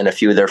crisis, and a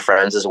few of their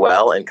friends as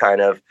well, and kind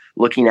of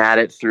looking at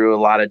it through a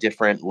lot of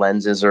different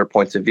lenses or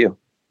points of view.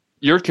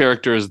 Your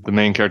character is the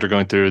main character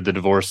going through the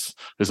divorce,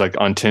 is like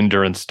on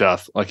Tinder and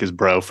stuff, like his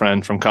bro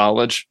friend from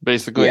college,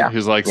 basically. Yeah.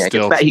 Who's like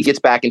still. He gets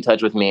back in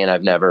touch with me, and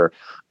I've never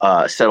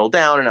settled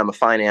down, and I'm a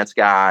finance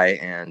guy,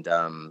 and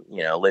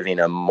living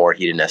a more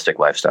hedonistic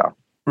lifestyle.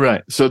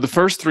 Right. So the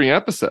first 3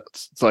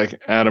 episodes, it's like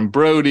Adam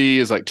Brody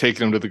is like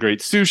taking him to the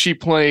great sushi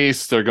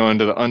place. They're going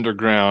to the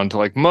underground to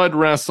like mud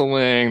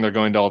wrestling. They're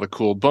going to all the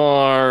cool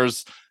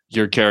bars.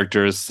 Your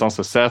character is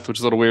also Seth, which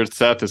is a little weird.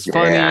 Seth is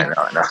funny. Yeah,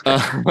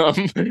 I know.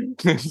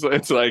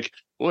 It's like,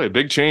 boy, a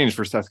big change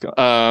for Seth.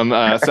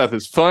 Seth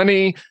is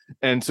funny.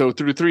 And so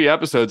through 3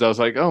 episodes, I was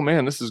like, oh,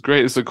 man, this is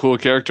great. This is a cool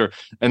character.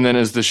 And then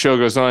as the show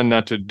goes on,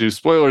 not to do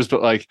spoilers,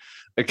 but like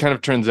it kind of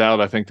turns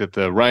out, I think that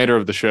the writer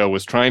of the show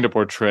was trying to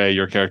portray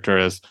your character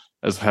as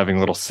having a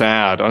little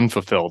sad,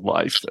 unfulfilled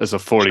life as a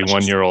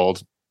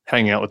 41-year-old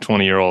hanging out with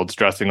 20-year-olds,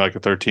 dressing like a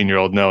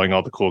 13-year-old, knowing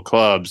all the cool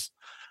clubs.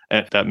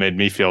 And that made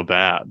me feel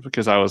bad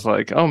because I was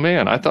like, oh,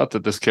 man, I thought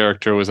that this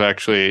character was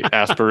actually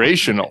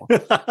aspirational.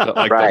 But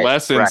like the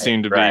lesson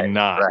seemed to be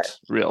not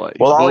really.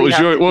 Well, what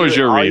was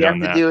your read on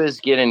that? All you have to do is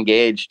get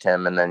engaged,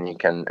 Tim, and then it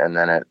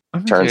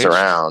turns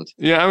around.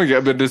 Yeah, I'm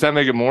engaged, but does that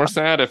make it more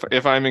sad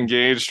if I'm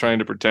engaged trying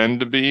to pretend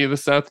to be the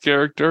Seth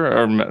character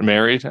or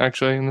married,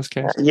 actually, in this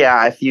case?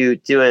 Yeah, if you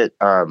do it,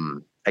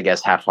 I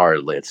guess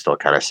half-heartedly, it's still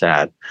kind of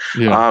sad.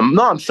 Yeah.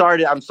 No, I'm sorry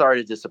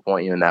to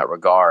disappoint you in that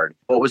regard.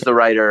 What was the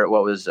writer?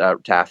 What was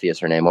Taffy is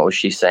her name? What was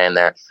she saying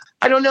there?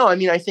 I don't know. I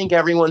mean, I think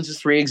everyone's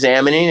just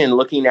re-examining and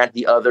looking at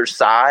the other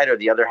side or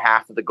the other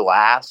half of the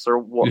glass or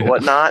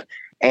whatnot.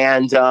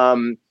 And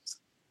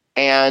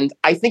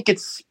I think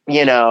it's,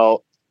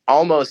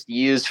 almost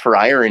used for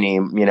irony,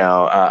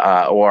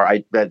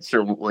 that's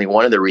certainly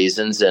one of the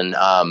reasons. And,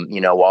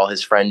 while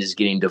his friend is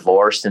getting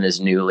divorced and is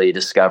newly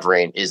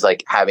discovering, is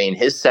like having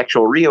his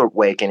sexual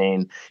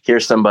reawakening,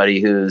 here's somebody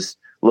who's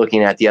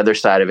looking at the other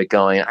side of it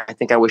going, I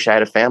think I wish I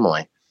had a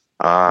family.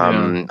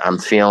 I'm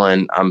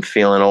feeling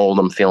old.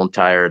 I'm feeling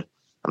tired.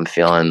 I'm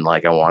feeling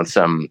like I want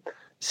some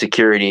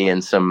security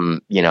and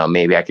some,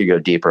 maybe I could go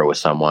deeper with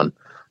someone.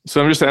 So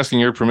I'm just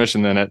asking your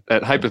permission then,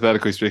 at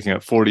hypothetically speaking,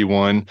 at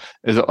 41,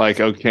 is it like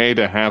okay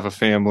to have a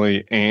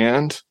family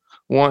and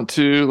want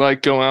to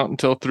like go out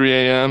until 3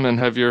 a.m. and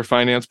have your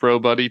finance bro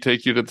buddy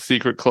take you to the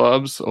secret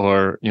clubs,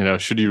 or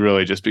should you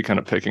really just be kind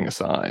of picking a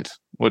side?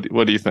 What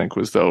do you think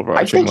was the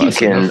overarching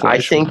lesson? I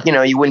think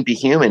you wouldn't be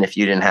human if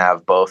you didn't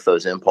have both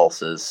those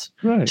impulses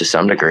to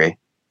some degree.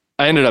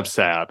 I ended up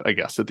sad, I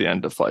guess, at the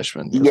end of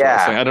Fleischman.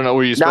 Yeah. I don't know.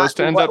 Were you supposed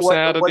to end up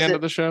sad at the end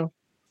of the show?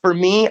 For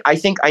me, I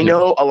think I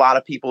know a lot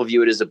of people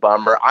view it as a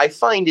bummer. I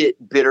find it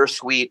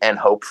bittersweet and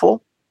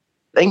hopeful.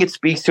 I think it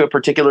speaks to a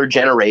particular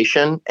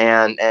generation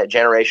and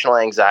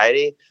generational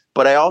anxiety.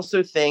 But I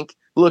also think,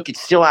 look,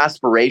 it's still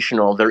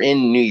aspirational. They're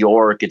in New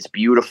York. It's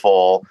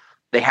beautiful.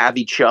 They have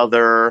each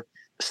other.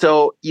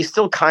 So you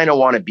still kind of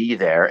want to be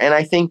there. And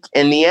I think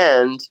in the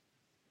end,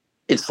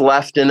 it's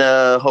left in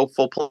a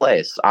hopeful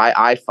place,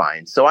 I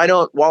find. So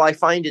while I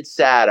find it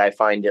sad, I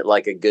find it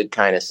like a good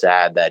kind of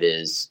sad that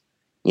is,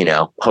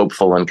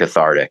 hopeful and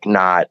cathartic,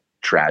 not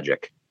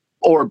tragic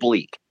or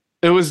bleak.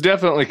 It was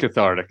definitely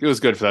cathartic. It was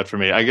good for that for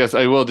me. I guess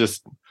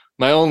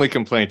my only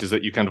complaint is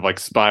that you kind of like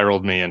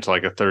spiraled me into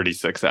like a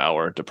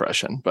 36-hour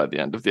depression by the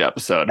end of the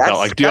episode. I felt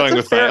like dealing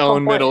with my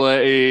own middle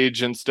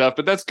age and stuff,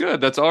 but that's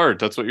good. That's art.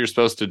 That's what you're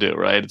supposed to do,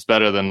 right? It's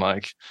better than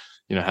like,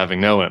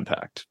 having no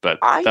impact. But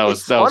that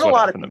was what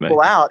happened to me.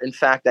 Out. In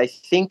fact, I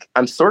think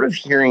I'm sort of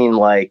hearing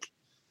like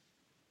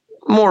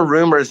more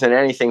rumors than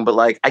anything, but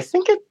like I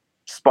think it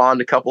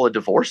spawned a couple of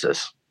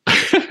divorces.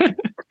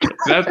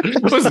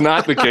 That was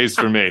not the case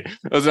for me.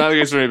 But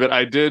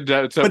I did.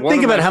 But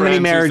think about how many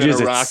marriages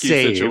in a rocky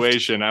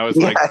situation. I was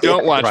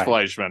don't watch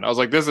Fleischman. I was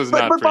like, this is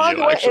not for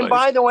you. Actually, and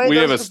by the way, we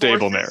have a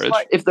stable marriage.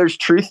 If there's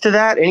truth to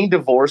that, any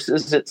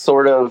divorces that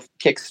sort of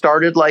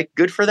kickstarted, like,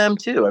 good for them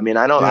too. I mean,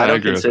 I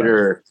don't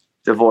consider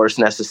divorce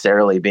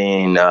necessarily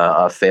being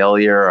a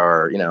failure,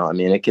 or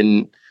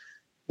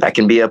that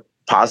can be a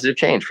positive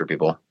change for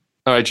people.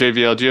 All right,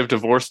 JVL, do you have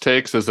divorce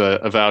takes as a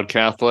avowed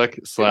Catholic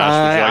 / would you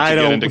like to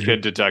get into Kid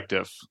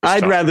Detective?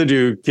 I'd rather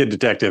do Kid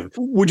Detective,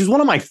 which is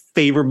one of my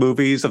favorite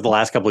movies of the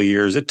last couple of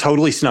years. It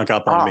totally snuck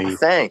up on me.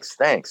 Thanks.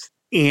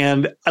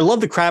 And I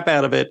love the crap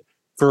out of it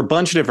for a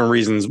bunch of different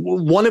reasons.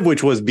 One of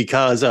which was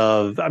because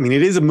of, it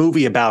is a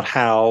movie about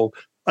how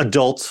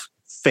adults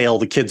fail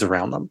the kids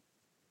around them,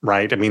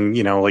 right?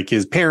 Like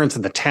his parents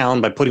in the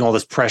town by putting all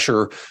this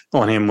pressure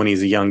on him when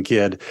he's a young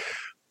kid.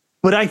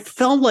 But I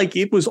felt like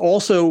it was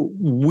also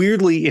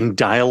weirdly in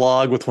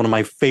dialogue with one of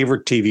my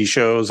favorite TV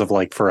shows of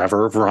like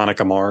forever,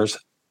 Veronica Mars.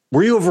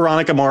 Were you a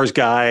Veronica Mars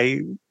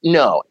guy?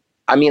 No.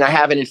 I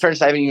haven't. In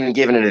fairness, I haven't even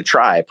given it a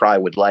try. I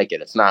probably would like it.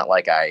 It's not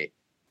like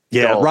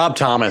Rob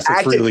Thomas.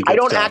 It's really good. I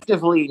don't stuff.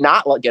 actively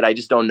not like it. I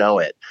just don't know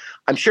it.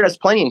 I'm sure that's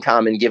plenty in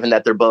common, given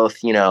that they're both,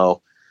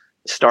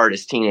 starred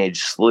as teenage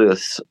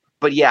sleuths.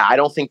 But yeah, I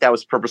don't think that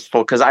was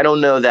purposeful, because I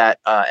don't know that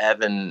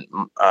Evan,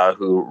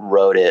 who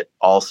wrote it,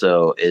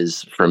 also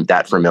is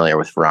familiar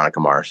with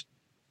Veronica Mars.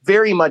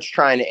 Very much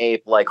trying to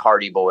ape like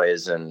Hardy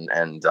Boys and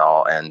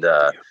all, and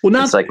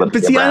not.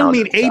 But see, I don't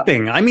mean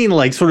aping. I mean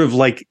like sort of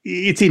like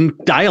it's in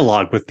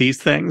dialogue with these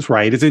things,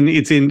 right?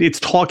 It's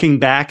talking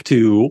back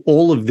to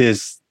all of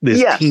this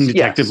teen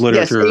detective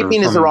literature. Yes,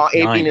 aping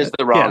is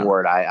the wrong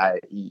word. I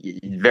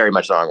very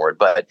much the wrong word.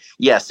 But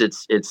yes,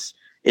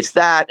 it's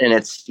that, and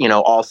it's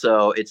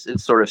also it's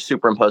sort of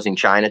superimposing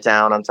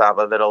Chinatown on top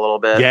of it a little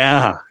bit.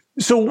 Yeah.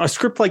 So a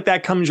script like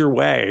that comes your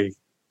way.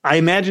 I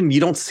imagine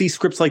you don't see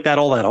scripts like that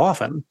all that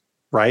often,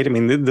 right?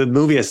 The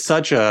movie has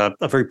such a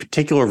very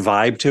particular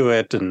vibe to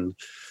it, and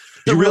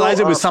did you realize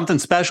it was something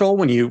special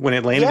when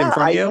it landed in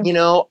front of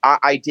you?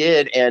 I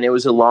did, and it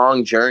was a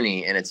long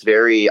journey, and it's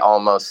very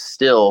almost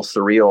still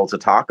surreal to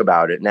talk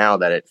about it now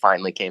that it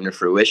finally came to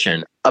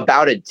fruition.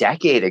 About a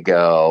decade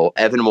ago,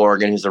 Evan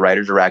Morgan, who's the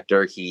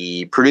writer-director,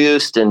 he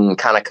produced and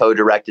kind of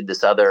co-directed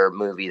this other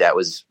movie that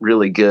was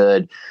really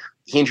good.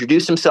 He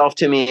introduced himself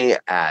to me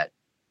at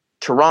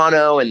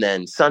Toronto and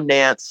then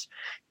Sundance,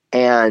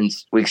 and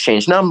we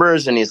exchanged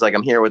numbers, and he's like,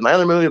 I'm here with my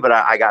other movie, but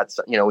I got,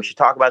 we should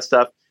talk about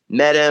stuff.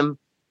 Met him.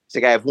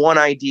 He's like, I have one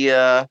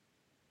idea.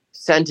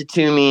 Sent it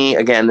to me.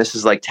 Again, this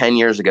is like 10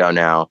 years ago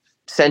now.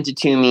 Sent it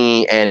to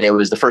me, and it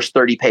was the first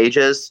 30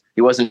 pages.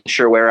 He wasn't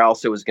sure where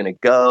else it was going to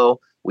go.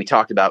 We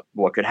talked about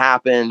what could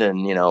happen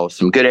and,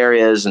 some good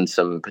areas and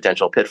some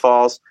potential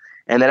pitfalls.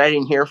 And then I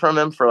didn't hear from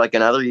him for like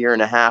another year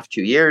and a half,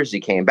 2 years. He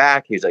came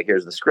back. He was like,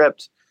 here's the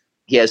script.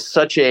 He has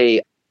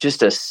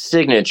just a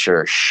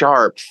signature,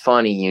 sharp,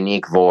 funny,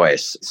 unique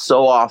voice.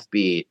 So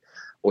offbeat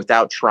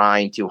without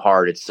trying too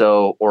hard. It's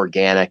so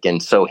organic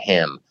and so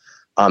him.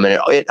 And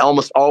it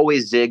almost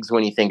always zigs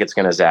when you think it's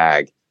going to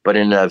zag, but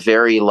in a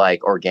very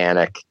like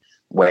organic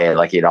way,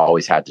 like he'd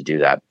always had to do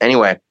that.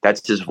 Anyway,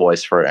 that's his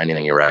voice for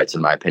anything he writes,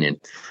 in my opinion.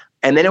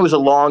 And then it was a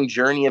long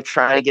journey of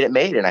trying to get it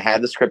made. And I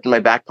had the script in my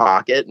back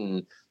pocket,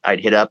 and I'd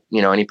hit up,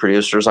 any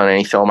producers on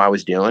any film I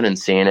was doing and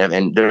seeing it.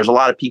 And there's a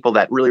lot of people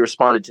that really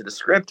responded to the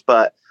script,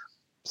 but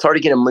it's hard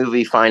to get a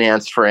movie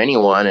financed for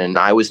anyone. And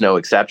I was no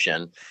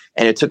exception.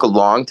 And it took a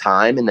long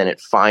time. And then it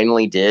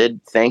finally did,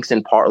 thanks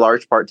in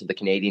large part to the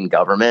Canadian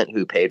government,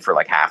 who paid for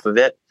like half of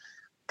it,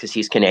 because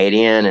he's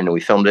Canadian and we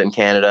filmed it in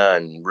Canada,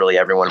 and really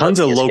everyone. Tons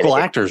of local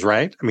actors,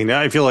 right?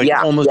 I feel like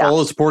almost all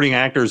the supporting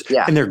actors,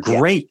 and they're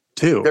great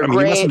too. They're I mean,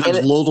 he must great, have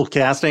done local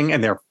casting,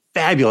 and they're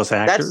fabulous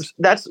actors.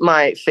 That's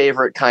my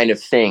favorite kind of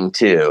thing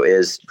too,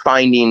 is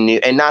finding new,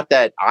 and not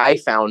that I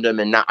found them,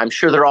 and not, I'm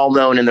sure they're all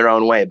known in their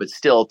own way, but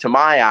still, to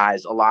my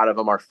eyes, a lot of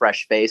them are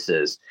fresh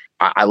faces.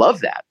 I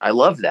love that. I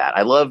love that.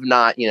 I love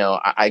not,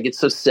 I get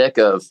so sick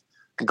of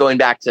going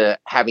back to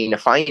having to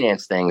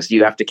finance things.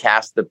 You have to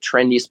cast the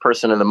trendiest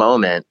person of the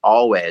moment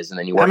always, and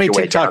then you work. How many your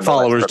way TikTok down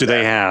followers do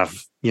they have?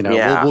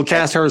 We'll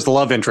cast her as the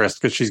love interest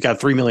because she's got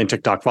 3 million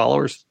TikTok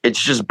followers. It's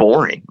just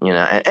boring,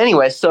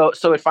 Anyway, so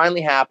it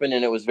finally happened,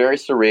 and it was very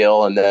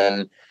surreal. And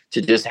then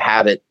to just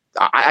have it,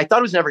 I thought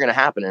it was never going to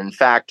happen. And in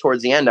fact,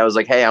 towards the end, I was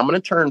like, "Hey, I'm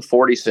going to turn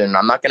 40 soon.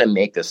 I'm not going to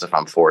make this if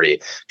I'm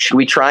 40. Should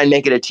we try and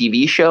make it a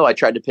TV show?" I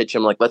tried to pitch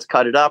him like, "Let's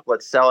cut it up,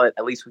 let's sell it.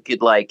 At least we could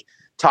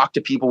talk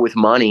to people with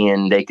money,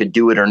 and they could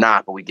do it or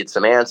not, but we get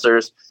some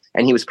answers."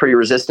 And he was pretty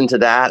resistant to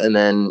that. And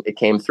then it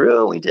came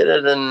through, and we did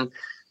it, and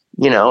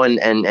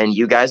and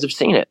you guys have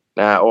seen it,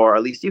 or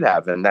at least you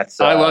have, and that's.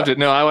 I loved it.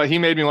 No, he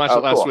made me watch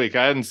it last week.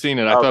 I hadn't seen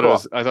it. I thought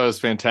it was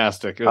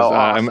fantastic. It was,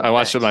 awesome. I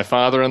watched it with my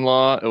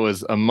father-in-law. It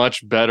was a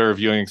much better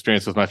viewing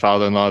experience with my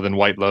father-in-law than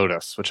White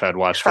Lotus, which I had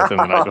watched with him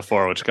the night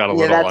before, which got a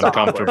little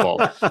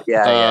uncomfortable.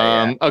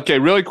 Yeah. Okay,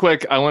 really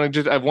quick. I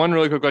have one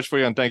really quick question for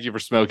you, and thank you for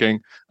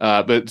smoking.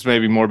 But it's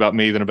maybe more about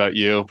me than about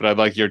you. But I'd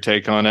like your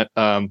take on it.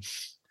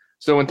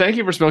 So when Thank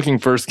You for Smoking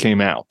first came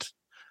out,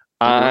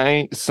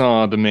 I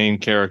saw the main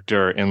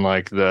character in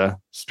the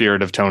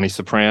spirit of Tony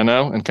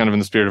Soprano and kind of in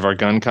the spirit of our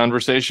gun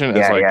conversation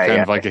as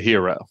kind of like a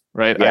hero,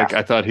 right? Yeah.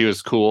 I thought he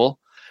was cool.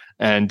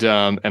 And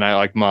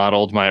I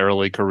modeled my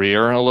early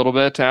career a little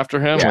bit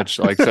after him, which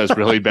says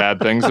really bad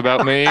things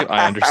about me.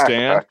 I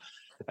understand.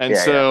 And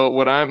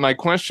my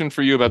question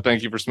for you about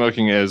Thank You for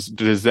Smoking is,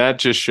 does that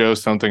just show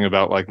something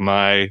about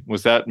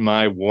was that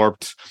my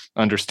warped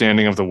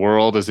understanding of the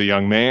world as a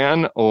young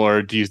man?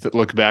 Or do you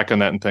look back on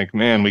that and think,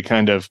 man, we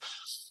kind of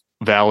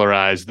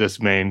valorize this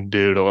main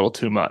dude a little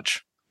too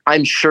much?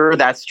 I'm sure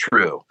that's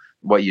true,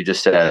 what you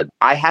just said.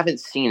 I haven't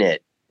seen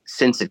it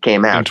since it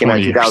came out. It came out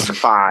in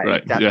 2005.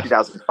 Right.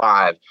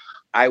 2005.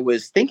 I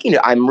was thinking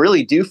I'm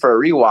really due for a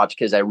rewatch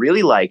because I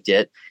really liked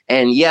it.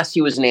 And yes,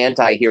 he was an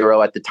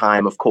anti-hero at the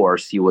time, of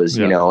course. He was,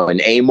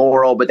 an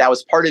amoral, but that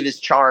was part of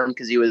his charm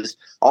because he was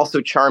also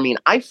charming.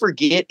 I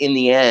forget in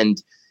the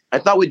end, I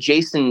thought what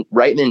Jason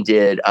Reitman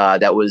did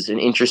that was an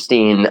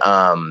interesting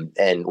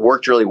and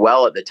worked really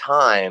well at the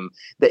time,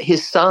 that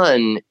his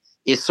son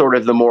is sort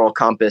of the moral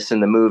compass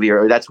in the movie,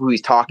 or that's who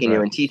he's talking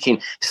to and teaching.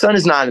 His son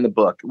is not in the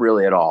book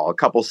really at all, a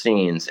couple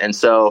scenes. And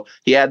so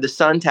he had the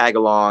son tag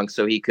along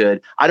so he could,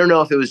 I don't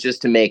know if it was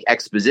just to make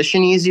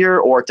exposition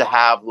easier or to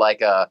have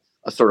a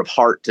sort of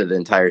heart to the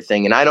entire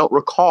thing. And I don't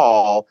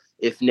recall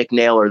if Nick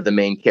Naylor, the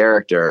main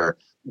character,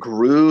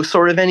 grew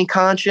sort of any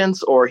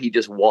conscience or he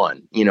just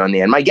won, in the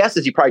end. My guess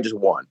is he probably just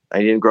won. I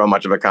didn't grow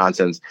much of a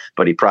conscience,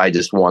 but he probably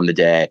just won the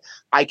day.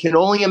 I can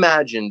only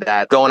imagine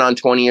that going on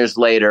 20 years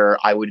later,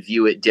 I would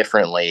view it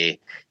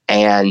differently.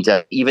 And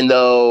even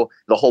though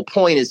the whole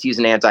point is he's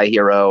an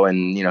anti-hero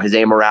and, his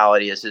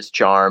amorality is his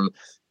charm,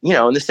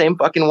 in the same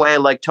fucking way,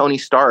 like Tony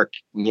Stark,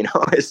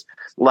 is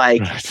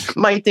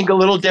might think a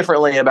little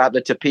differently about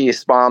the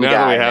Tapis bomb guy.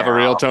 Now that we have a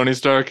real Tony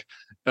Stark.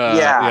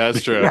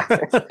 That's true.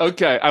 Yeah.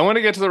 Okay, I want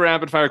to get to the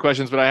rapid fire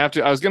questions, but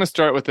I was going to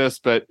start with this,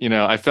 but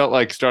I felt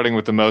like starting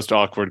with the most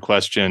awkward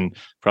question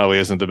probably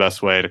isn't the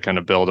best way to kind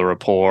of build a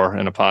rapport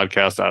in a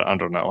podcast. I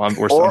don't know. I'm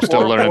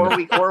still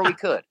learning. Or we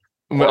could.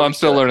 I'm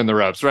still learning the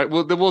ropes, right?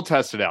 We'll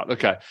test it out.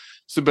 Okay.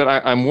 So, but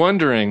I'm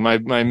wondering, my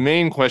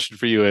main question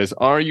for you is,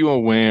 are you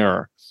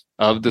aware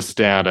of the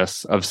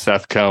status of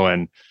Seth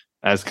Cohen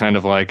as kind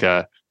of like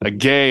a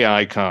gay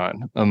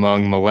icon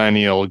among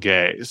millennial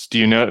gays? Do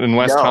you know in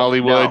West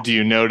Hollywood? No. Do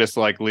you notice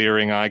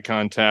leering eye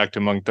contact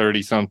among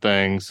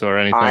 30-somethings or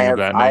anything of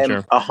that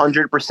nature? I am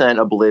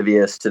 100%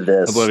 oblivious to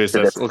this.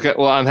 Okay,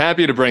 well, I'm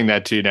happy to bring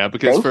that to you now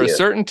because a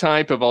certain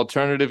type of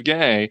alternative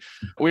gay,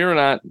 we are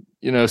not,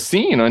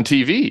 seen on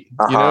TV.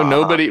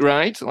 Nobody,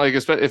 right?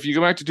 If you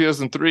go back to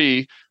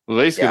 2003. Well,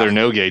 basically, there are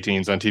no gay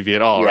teens on TV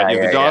at all, right?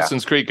 You have the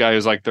Dawson's Creek guy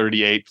who's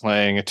 38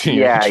 playing a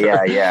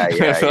teenager. Yeah.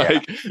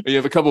 You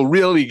have a couple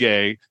really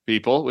gay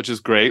people, which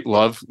is great.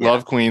 Love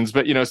queens.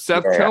 But,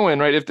 Seth Cohen,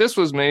 right? If this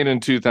was made in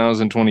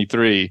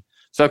 2023,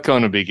 Seth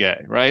Cohen would be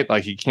gay, right?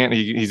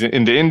 He's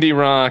into indie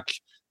rock.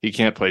 He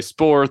can't play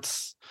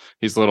sports.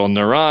 He's a little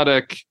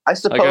neurotic. I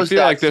suppose I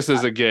feel like this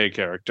is a gay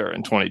character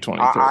in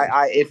 2023.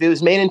 If it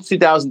was made in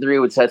 2003,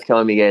 would Seth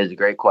Cohen be gay is a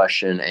great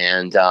question.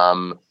 And,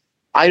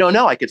 I don't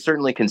know. I could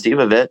certainly conceive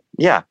of it.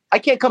 Yeah. I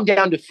can't come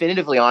down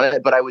definitively on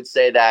it, but I would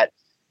say that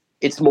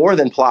it's more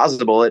than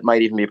plausible. It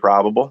might even be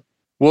probable.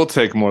 We'll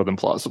take more than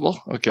plausible.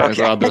 Okay.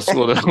 So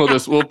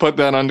we'll put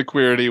that under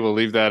queerty. We'll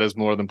leave that as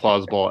more than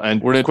plausible.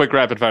 And we're going to quick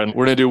rapid fire.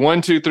 We're going to do 1,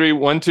 2, 3,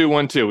 1, 2,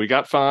 1, 2. We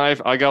got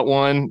 5. I got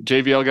 1.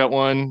 JVL got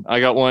 1. I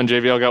got 1.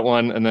 JVL got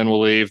 1. And then we'll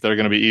leave. They're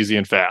going to be easy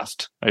and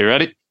fast. Are you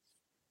ready?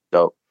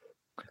 Go.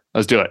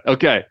 Let's do it.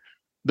 Okay.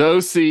 The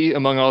OC,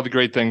 among all the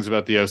great things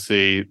about the OC,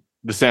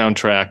 the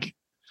soundtrack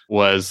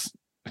was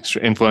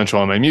influential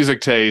on my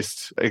music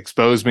taste,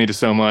 exposed me to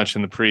so much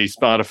in the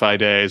pre-Spotify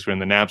days, we're in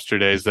the Napster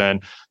days then.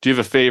 Do you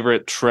have a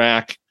favorite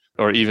track,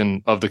 or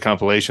even of the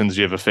compilations,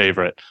 do you have a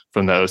favorite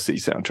from the OC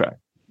soundtrack?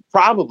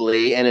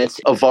 Probably, and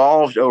it's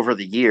evolved over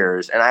the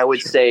years. And I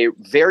would say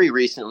very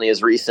recently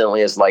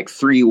as like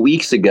 3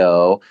 weeks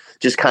ago,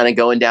 just kind of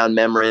going down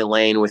memory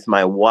lane with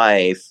my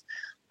wife,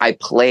 I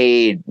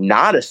played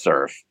Not a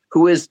Surf,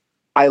 who is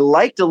I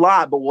liked a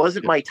lot, but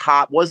wasn't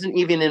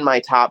even in my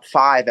top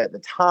 5 at the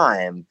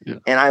time. Yeah.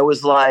 And I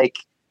was like,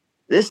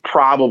 this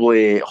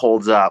probably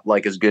holds up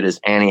like as good as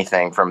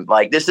anything from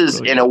like, this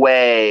is in a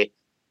way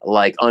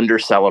like under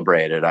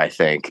celebrated, I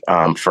think,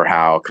 for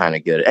how kind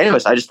of good.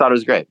 Anyways, I just thought it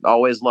was great.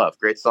 Always loved.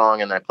 Great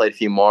song. And I played a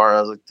few more and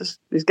I was like,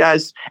 these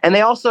guys, and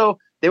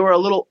they were a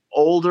little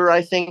older,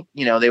 I think,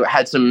 they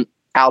had some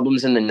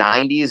albums in the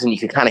 90s and you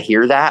could kind of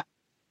hear that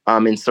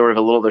in sort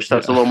of their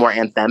stuff's a little more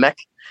anthemic.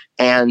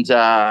 And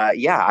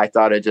I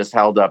thought it just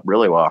held up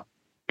really well.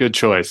 Good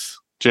choice.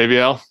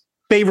 JVL?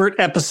 Favorite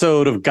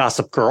episode of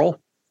Gossip Girl?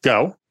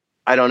 Go.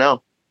 I don't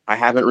know. I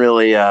haven't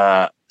really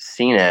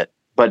seen it.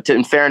 But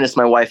in fairness,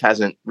 my wife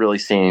hasn't really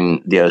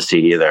seen the OC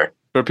either.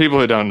 For people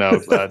who don't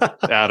know,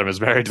 Adam is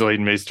married to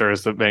Leighton Meester,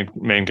 is the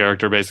main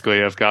character,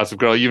 basically, of Gossip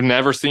Girl. You've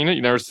never seen it?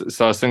 You never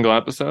saw a single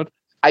episode?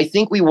 I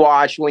think we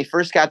watched, when we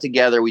first got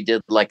together, we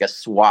did like a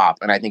swap.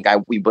 And I think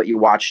you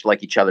watched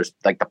like each other's,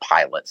 like the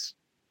pilots.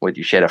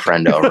 You had a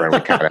friend over and we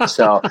kind of,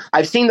 so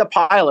I've seen the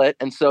pilot.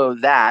 And so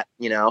that,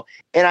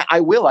 and I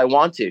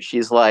want to,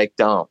 she's like,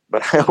 don't,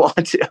 but I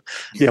want to.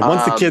 Yeah.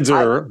 Once the kids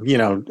are,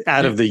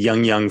 out of the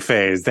young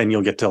phase, then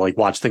you'll get to like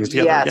watch things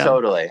together. Yeah, again.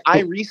 Totally.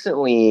 I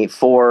recently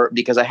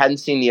because I hadn't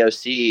seen the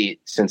OC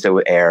since it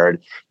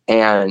aired,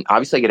 and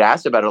obviously I get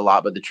asked about it a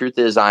lot, but the truth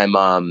is I'm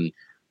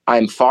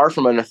far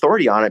from an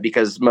authority on it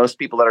because most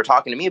people that are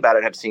talking to me about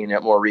it have seen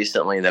it more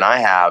recently than I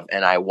have.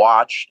 And I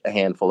watched a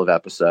handful of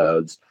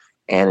episodes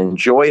and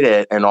enjoyed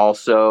it. And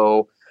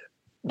also,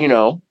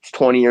 it's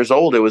 20 years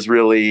old. It was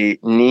really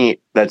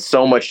neat that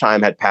so much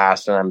time had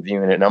passed and I'm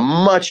viewing it in a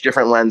much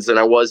different lens than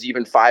I was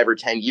even 5 or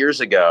 10 years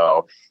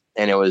ago.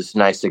 And it was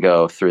nice to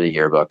go through the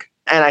yearbook.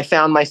 And I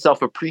found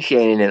myself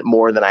appreciating it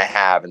more than I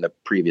have in the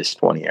previous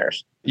 20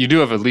 years. You do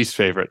have a least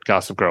favorite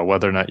Gossip Girl,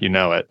 whether or not you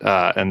know it,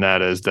 and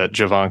that is that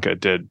Javanka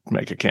did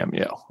make a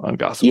cameo on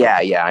Gossip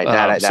Girl.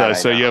 Yeah.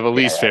 So you have a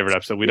least favorite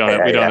episode. We don't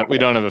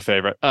have a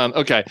favorite.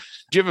 Okay.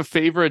 Do you have a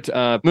favorite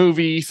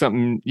movie?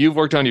 Something you've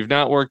worked on, you've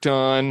not worked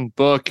on,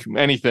 book,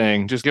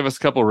 anything? Just give us a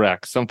couple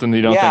recs. Something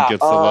you don't think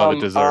gets the love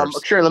it deserves.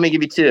 Sure. Let me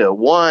give you 2.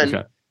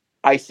 One,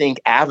 I think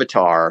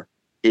Avatar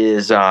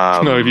is. No,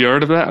 have you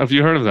heard of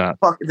that?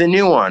 The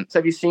new one.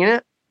 Have you seen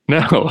it?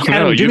 No.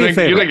 Adam, You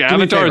think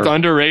Avatar is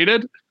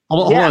underrated?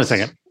 Hold on a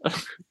second.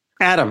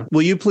 Adam,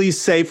 will you please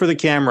say for the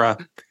camera,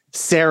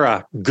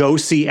 Sarah, go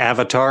see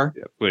Avatar?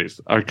 Yeah, please.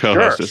 Our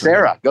co-host. Sure,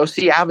 Sarah, go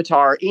see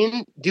Avatar.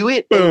 Do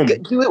it with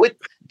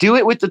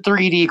the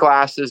 3D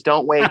glasses.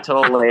 Don't wait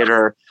till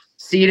later.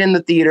 See it in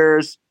the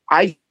theaters.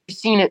 I've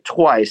seen it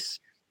twice.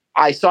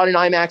 I saw it in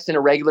IMAX in a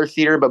regular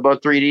theater, but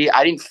both 3D.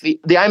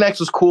 The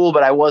IMAX was cool,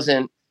 but it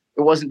wasn't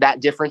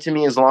that different to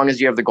me as long as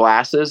you have the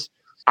glasses.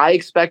 I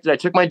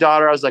took my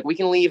daughter. I was like, we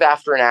can leave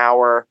after an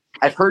hour.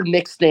 I've heard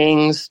mixed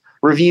things.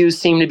 Reviews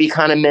seem to be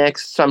kind of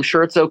mixed, so I'm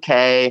sure it's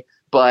okay.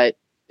 But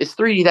it's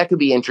 3D. That could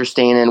be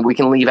interesting, and we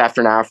can leave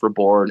after an hour if we're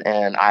bored.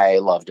 And I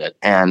loved it.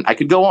 And I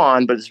could go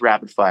on, but it's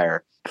rapid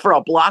fire. For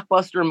a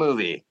blockbuster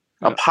movie,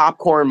 a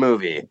popcorn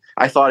movie,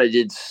 I thought it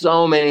did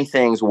so many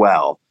things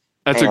well.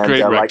 That's a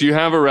great rec. Do you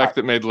have a rec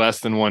that made less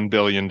than $1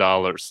 billion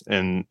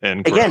in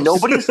Again,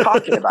 nobody's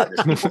talking about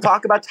this. People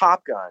talk about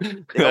Top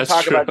Gun. They don't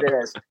talk about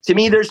this. To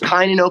me, there's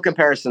kind of no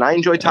comparison. I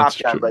enjoy Top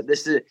Gun, but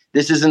this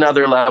is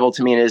another level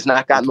to me, and it has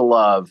not gotten the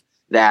love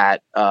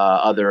that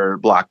other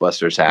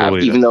blockbusters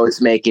have, even though it's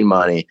making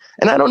money.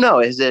 And I don't know,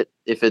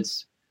 if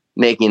it's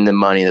making the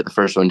money that the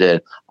first one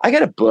did. I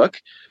got a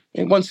book.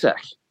 In 1 sec.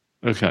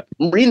 Okay.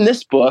 I'm reading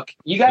this book.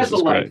 You guys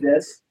will like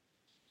this.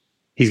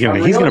 He's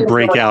gonna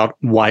break out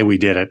why we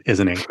did it,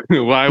 isn't he?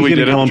 Why we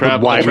did it?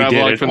 Travel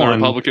from the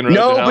Republican Road to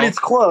Hell. No, but it's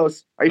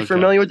close. Are you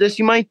familiar with this?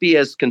 You might be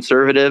as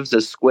conservatives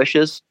as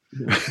Squishes.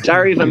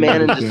 Diary of a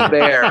Man in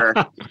Despair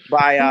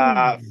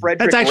by Frederick.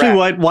 That's actually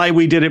what Why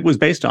We Did It was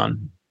based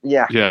on.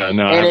 Yeah. Yeah.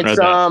 No,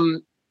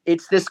 and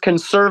it's this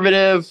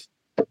conservative.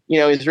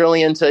 He's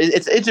really into.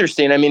 It's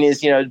interesting. I mean,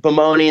 he's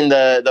bemoaning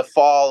the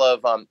fall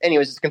of.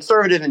 Anyways, it's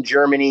conservative in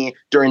Germany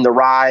during the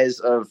rise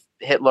of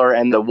Hitler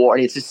and the war.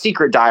 And it's a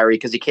secret diary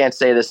because he can't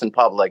say this in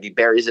public. He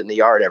buries it in the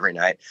yard every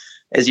night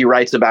as he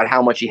writes about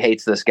how much he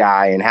hates this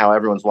guy and how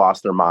everyone's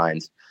lost their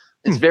minds.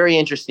 It's very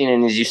interesting.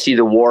 And as you see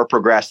the war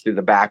progress through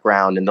the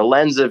background and the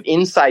lens of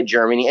inside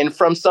Germany and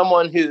from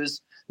someone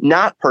who's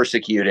not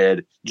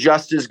persecuted,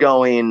 just as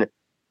going,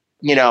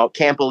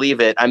 can't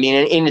believe it. I mean,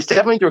 and it's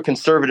definitely through a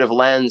conservative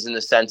lens in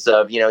the sense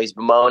of, he's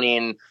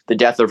bemoaning the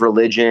death of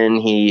religion.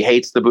 He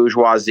hates the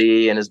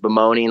bourgeoisie and is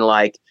bemoaning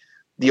like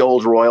the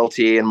old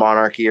royalty and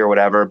monarchy or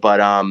whatever,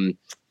 but I'm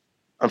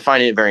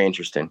finding it very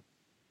interesting.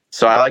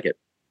 So I like it.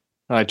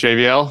 All right,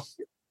 JVL,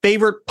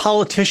 favorite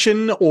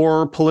politician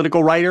or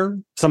political writer?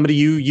 Somebody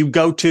you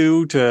go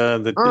to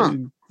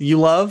that you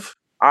love?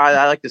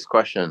 I like this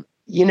question.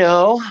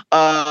 Well,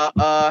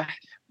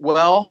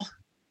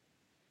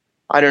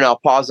 I don't know. I'll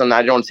pause on that.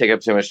 I don't want to take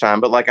up too much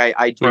time, but like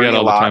I do we got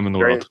all the time in the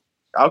world.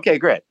 Okay,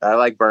 great. I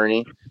like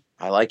Bernie.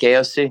 I like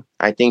AOC.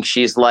 I think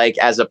she's like,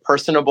 as a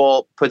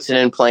personable, puts it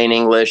in plain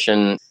English,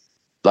 and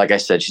like I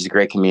said, she's a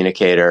great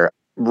communicator.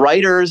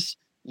 Writers,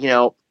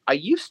 I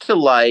used to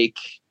like.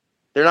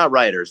 They're not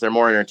writers; they're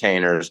more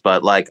entertainers.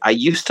 But like, I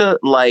used to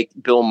like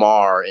Bill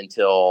Maher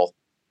until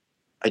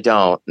I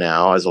don't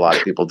now, as a lot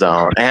of people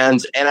don't.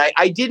 And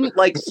I didn't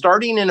like,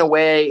 starting in a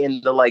way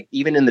in the, like,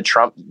 even in the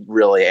Trump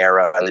really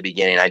era in the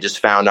beginning, I just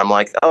found, I'm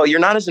like, oh, you're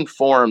not as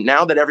informed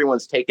now that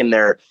everyone's taken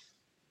their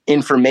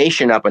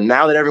information up. And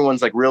now that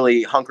everyone's like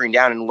really hunkering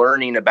down and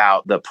learning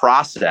about the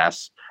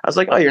process, I was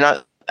like, oh, you're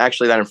not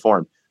actually that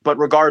informed. But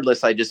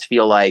regardless, I just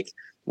feel like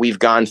we've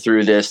gone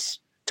through this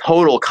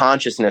total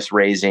consciousness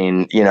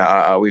raising,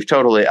 we've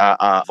totally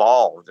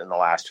evolved in the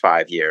last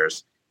 5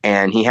 years.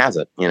 And he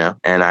hasn't,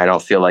 and I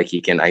don't feel like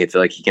he can. I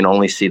feel like he can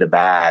only see the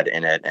bad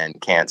in it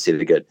and can't see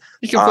the good.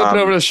 You can flip it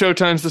over to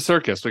Showtime's The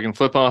Circus. We can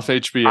flip off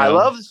HBO. I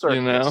love The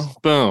Circus.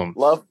 Boom.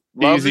 Love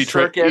easy The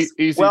Circus.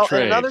 Easy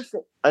trade.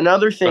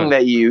 Another thing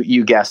that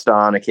you guest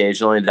on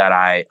occasionally that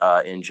I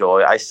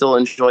enjoy. I still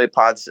enjoy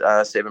Pods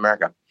Save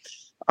America.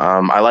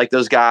 I like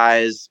those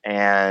guys,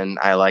 and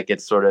I like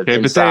it sort of.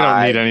 Okay, but they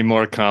don't need any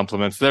more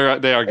compliments. They are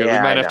good. Yeah,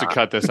 we might have to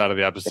cut this out of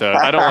the episode.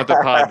 I don't want the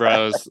pod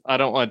bros. I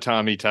don't want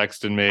Tommy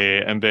texting me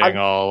and being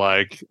all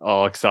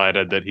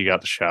excited that he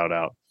got the shout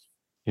out.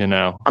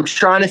 I'm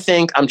trying to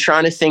think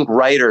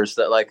writers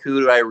that, like,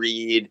 who do I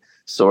read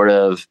sort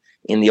of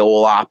in the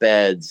old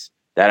op-eds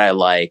that I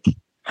like.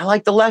 I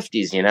like the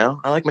lefties.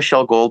 I like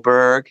Michelle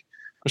Goldberg.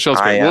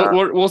 Michelle's great.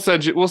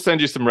 We'll send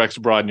you some Rex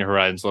broaden your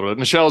horizons a little bit.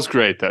 Michelle's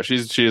great though. She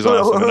is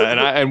awesome,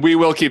 and we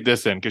will keep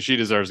this in because she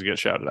deserves to get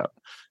shouted out.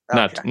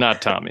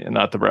 Not Tommy and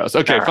not the bros.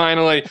 Okay, right.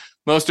 Finally,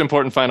 most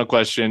important final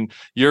question: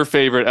 your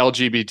favorite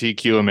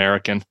LGBTQ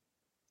American?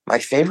 My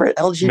favorite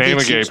LGBTQ. Name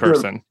a gay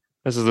person.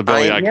 This is a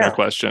Billy Eichner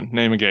question.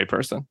 Name a gay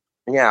person.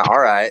 Yeah.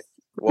 All right.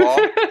 Well.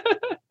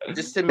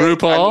 Just to make,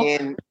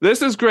 RuPaul,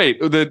 this is great.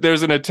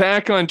 There's an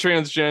attack on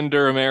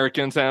transgender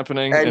Americans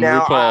happening, and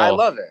now RuPaul. I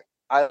love it.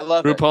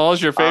 RuPaul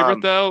is your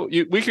favorite, though.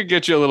 We could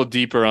get you a little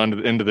deeper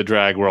into the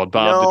drag world.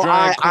 Bob, the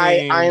drag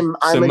queen. I'm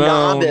a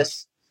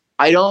novice.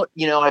 I don't,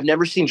 I've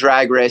never seen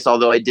Drag Race,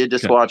 although I did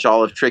just watch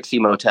all of Trixie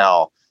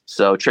Motel.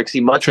 So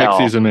Trixie Motel,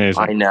 Trixie's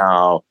amazing. I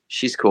know,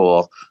 she's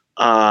cool.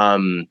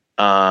 If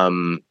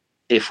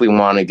we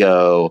want to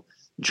go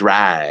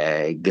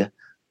drag,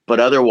 but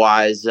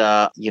otherwise,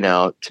 to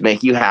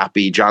make you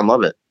happy, John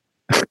Lovett.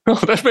 Oh,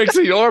 that makes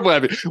me horrible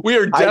happy. We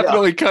are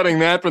definitely cutting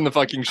that from the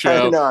fucking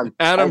show.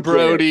 Adam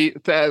Brody,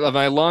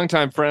 my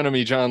longtime friend of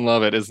me, John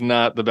Lovett, is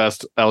not the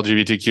best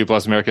LGBTQ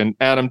plus American.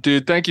 Adam,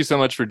 dude, thank you so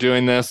much for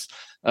doing this.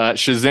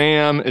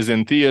 Shazam is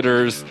in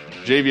theaters.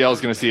 JVL is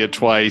going to see it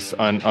twice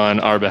on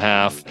our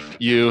behalf.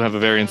 You have a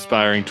very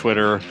inspiring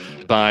Twitter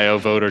bio,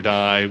 vote or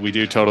die. We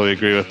do totally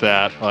agree with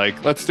that.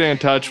 Like, let's stay in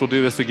touch. We'll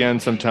do this again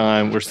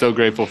sometime. We're so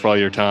grateful for all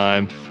your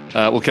time.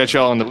 We'll catch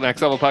y'all on the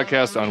Next Level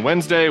podcast on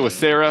Wednesday with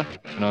Sarah,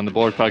 and on the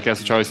Board podcast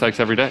with Charlie Sykes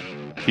every day.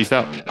 Peace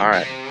out. All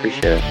right.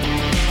 Appreciate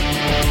it.